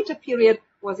of a later period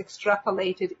was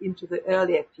extrapolated into the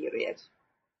earlier period.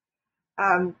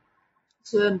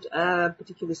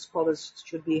 Particularly scholars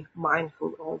should be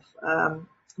mindful of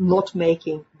not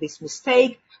making this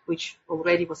mistake, which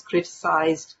already was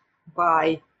criticized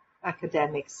by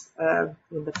academics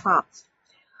in the past.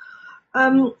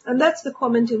 And that's the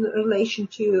comment in relation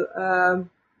to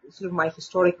sort of my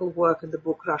historical work in the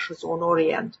book Russia's Own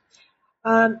Orient.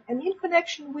 And in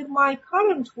connection with my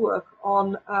current work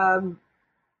on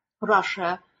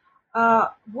Russia,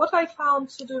 what I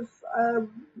found sort of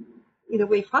in a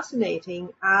way fascinating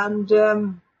and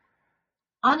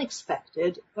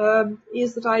unexpected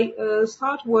is that I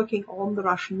started working on the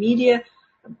Russian media,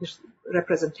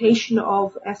 representation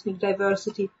of ethnic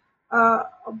diversity,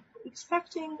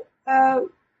 expecting a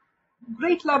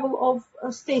great level of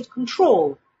state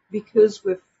control, because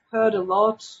we've heard a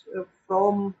lot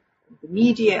from the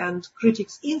media and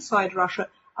critics inside Russia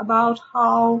about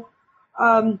how,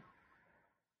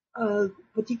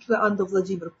 particularly under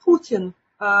Vladimir Putin,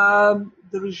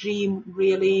 the regime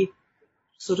really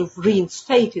sort of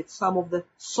reinstated some of the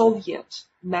Soviet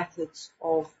methods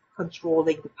of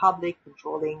controlling the public,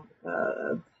 controlling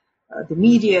the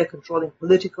media, controlling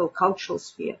political, cultural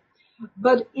sphere.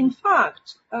 But in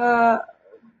fact,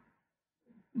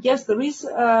 yes, there is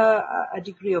a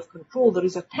degree of control, there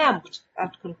is attempt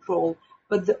at control,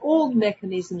 but the old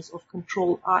mechanisms of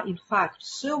control are in fact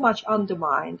so much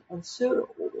undermined and so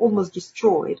almost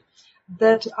destroyed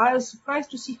that I was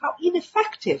surprised to see how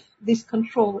ineffective this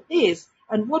control is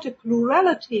and what a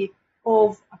plurality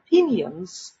of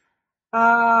opinions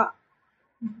you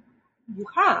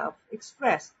have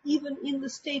expressed, even in the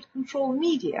state-controlled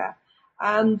media.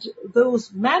 And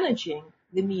those managing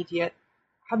the media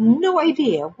have no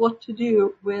idea what to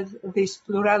do with this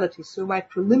plurality. So my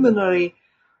preliminary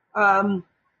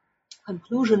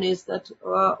conclusion is that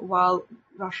while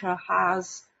Russia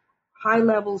has high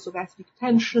levels of ethnic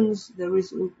tensions, there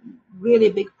is a really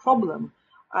big problem,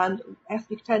 and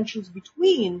ethnic tensions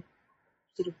between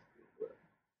sort of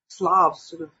Slavs,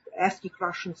 sort of ethnic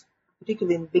Russians,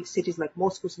 particularly in big cities like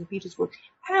Moscow, St. Petersburg,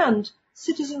 and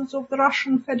citizens of the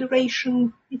Russian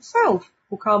Federation itself,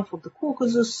 who come from the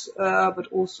Caucasus, but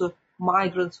also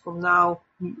migrants from now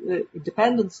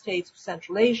independent states of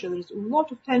Central Asia. There is a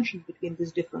lot of tension between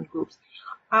these different groups.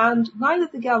 And neither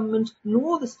the government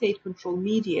nor the state-controlled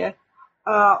media,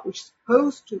 which is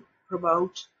supposed to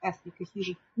promote ethnic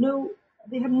cohesion, know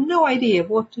they have no idea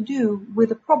what to do with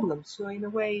the problem. So in a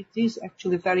way, it is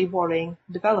actually very worrying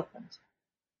development.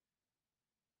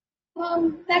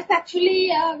 That's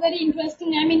actually very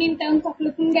interesting. I mean, in terms of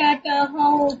looking at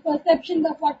how perceptions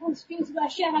of what constitutes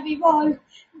Russia have evolved.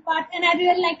 And I'd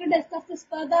really like to discuss this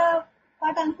further,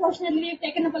 but unfortunately we've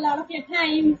taken up a lot of your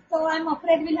time, so I'm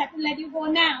afraid we'll have to let you go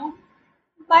now.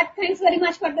 But thanks very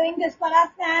much for doing this for us,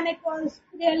 and it was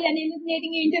really an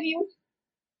illuminating interview.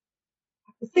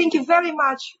 Thank you very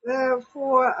much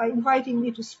for inviting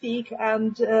me to speak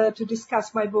and to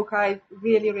discuss my book. I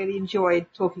really, really enjoyed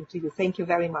talking to you. Thank you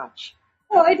very much.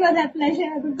 Oh, it was a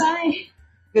pleasure. Goodbye.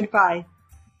 Goodbye.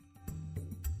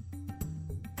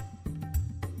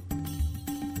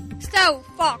 So,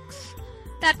 Fox,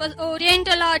 that was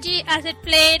Orientology as it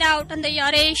played out on the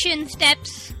Eurasian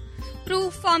steppes.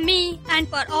 Proof for me and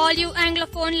for all you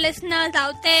Anglophone listeners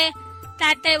out there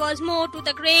that there was more to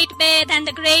the Great Bear than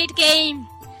the Great Game.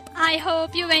 I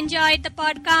hope you enjoyed the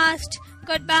podcast.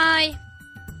 Goodbye.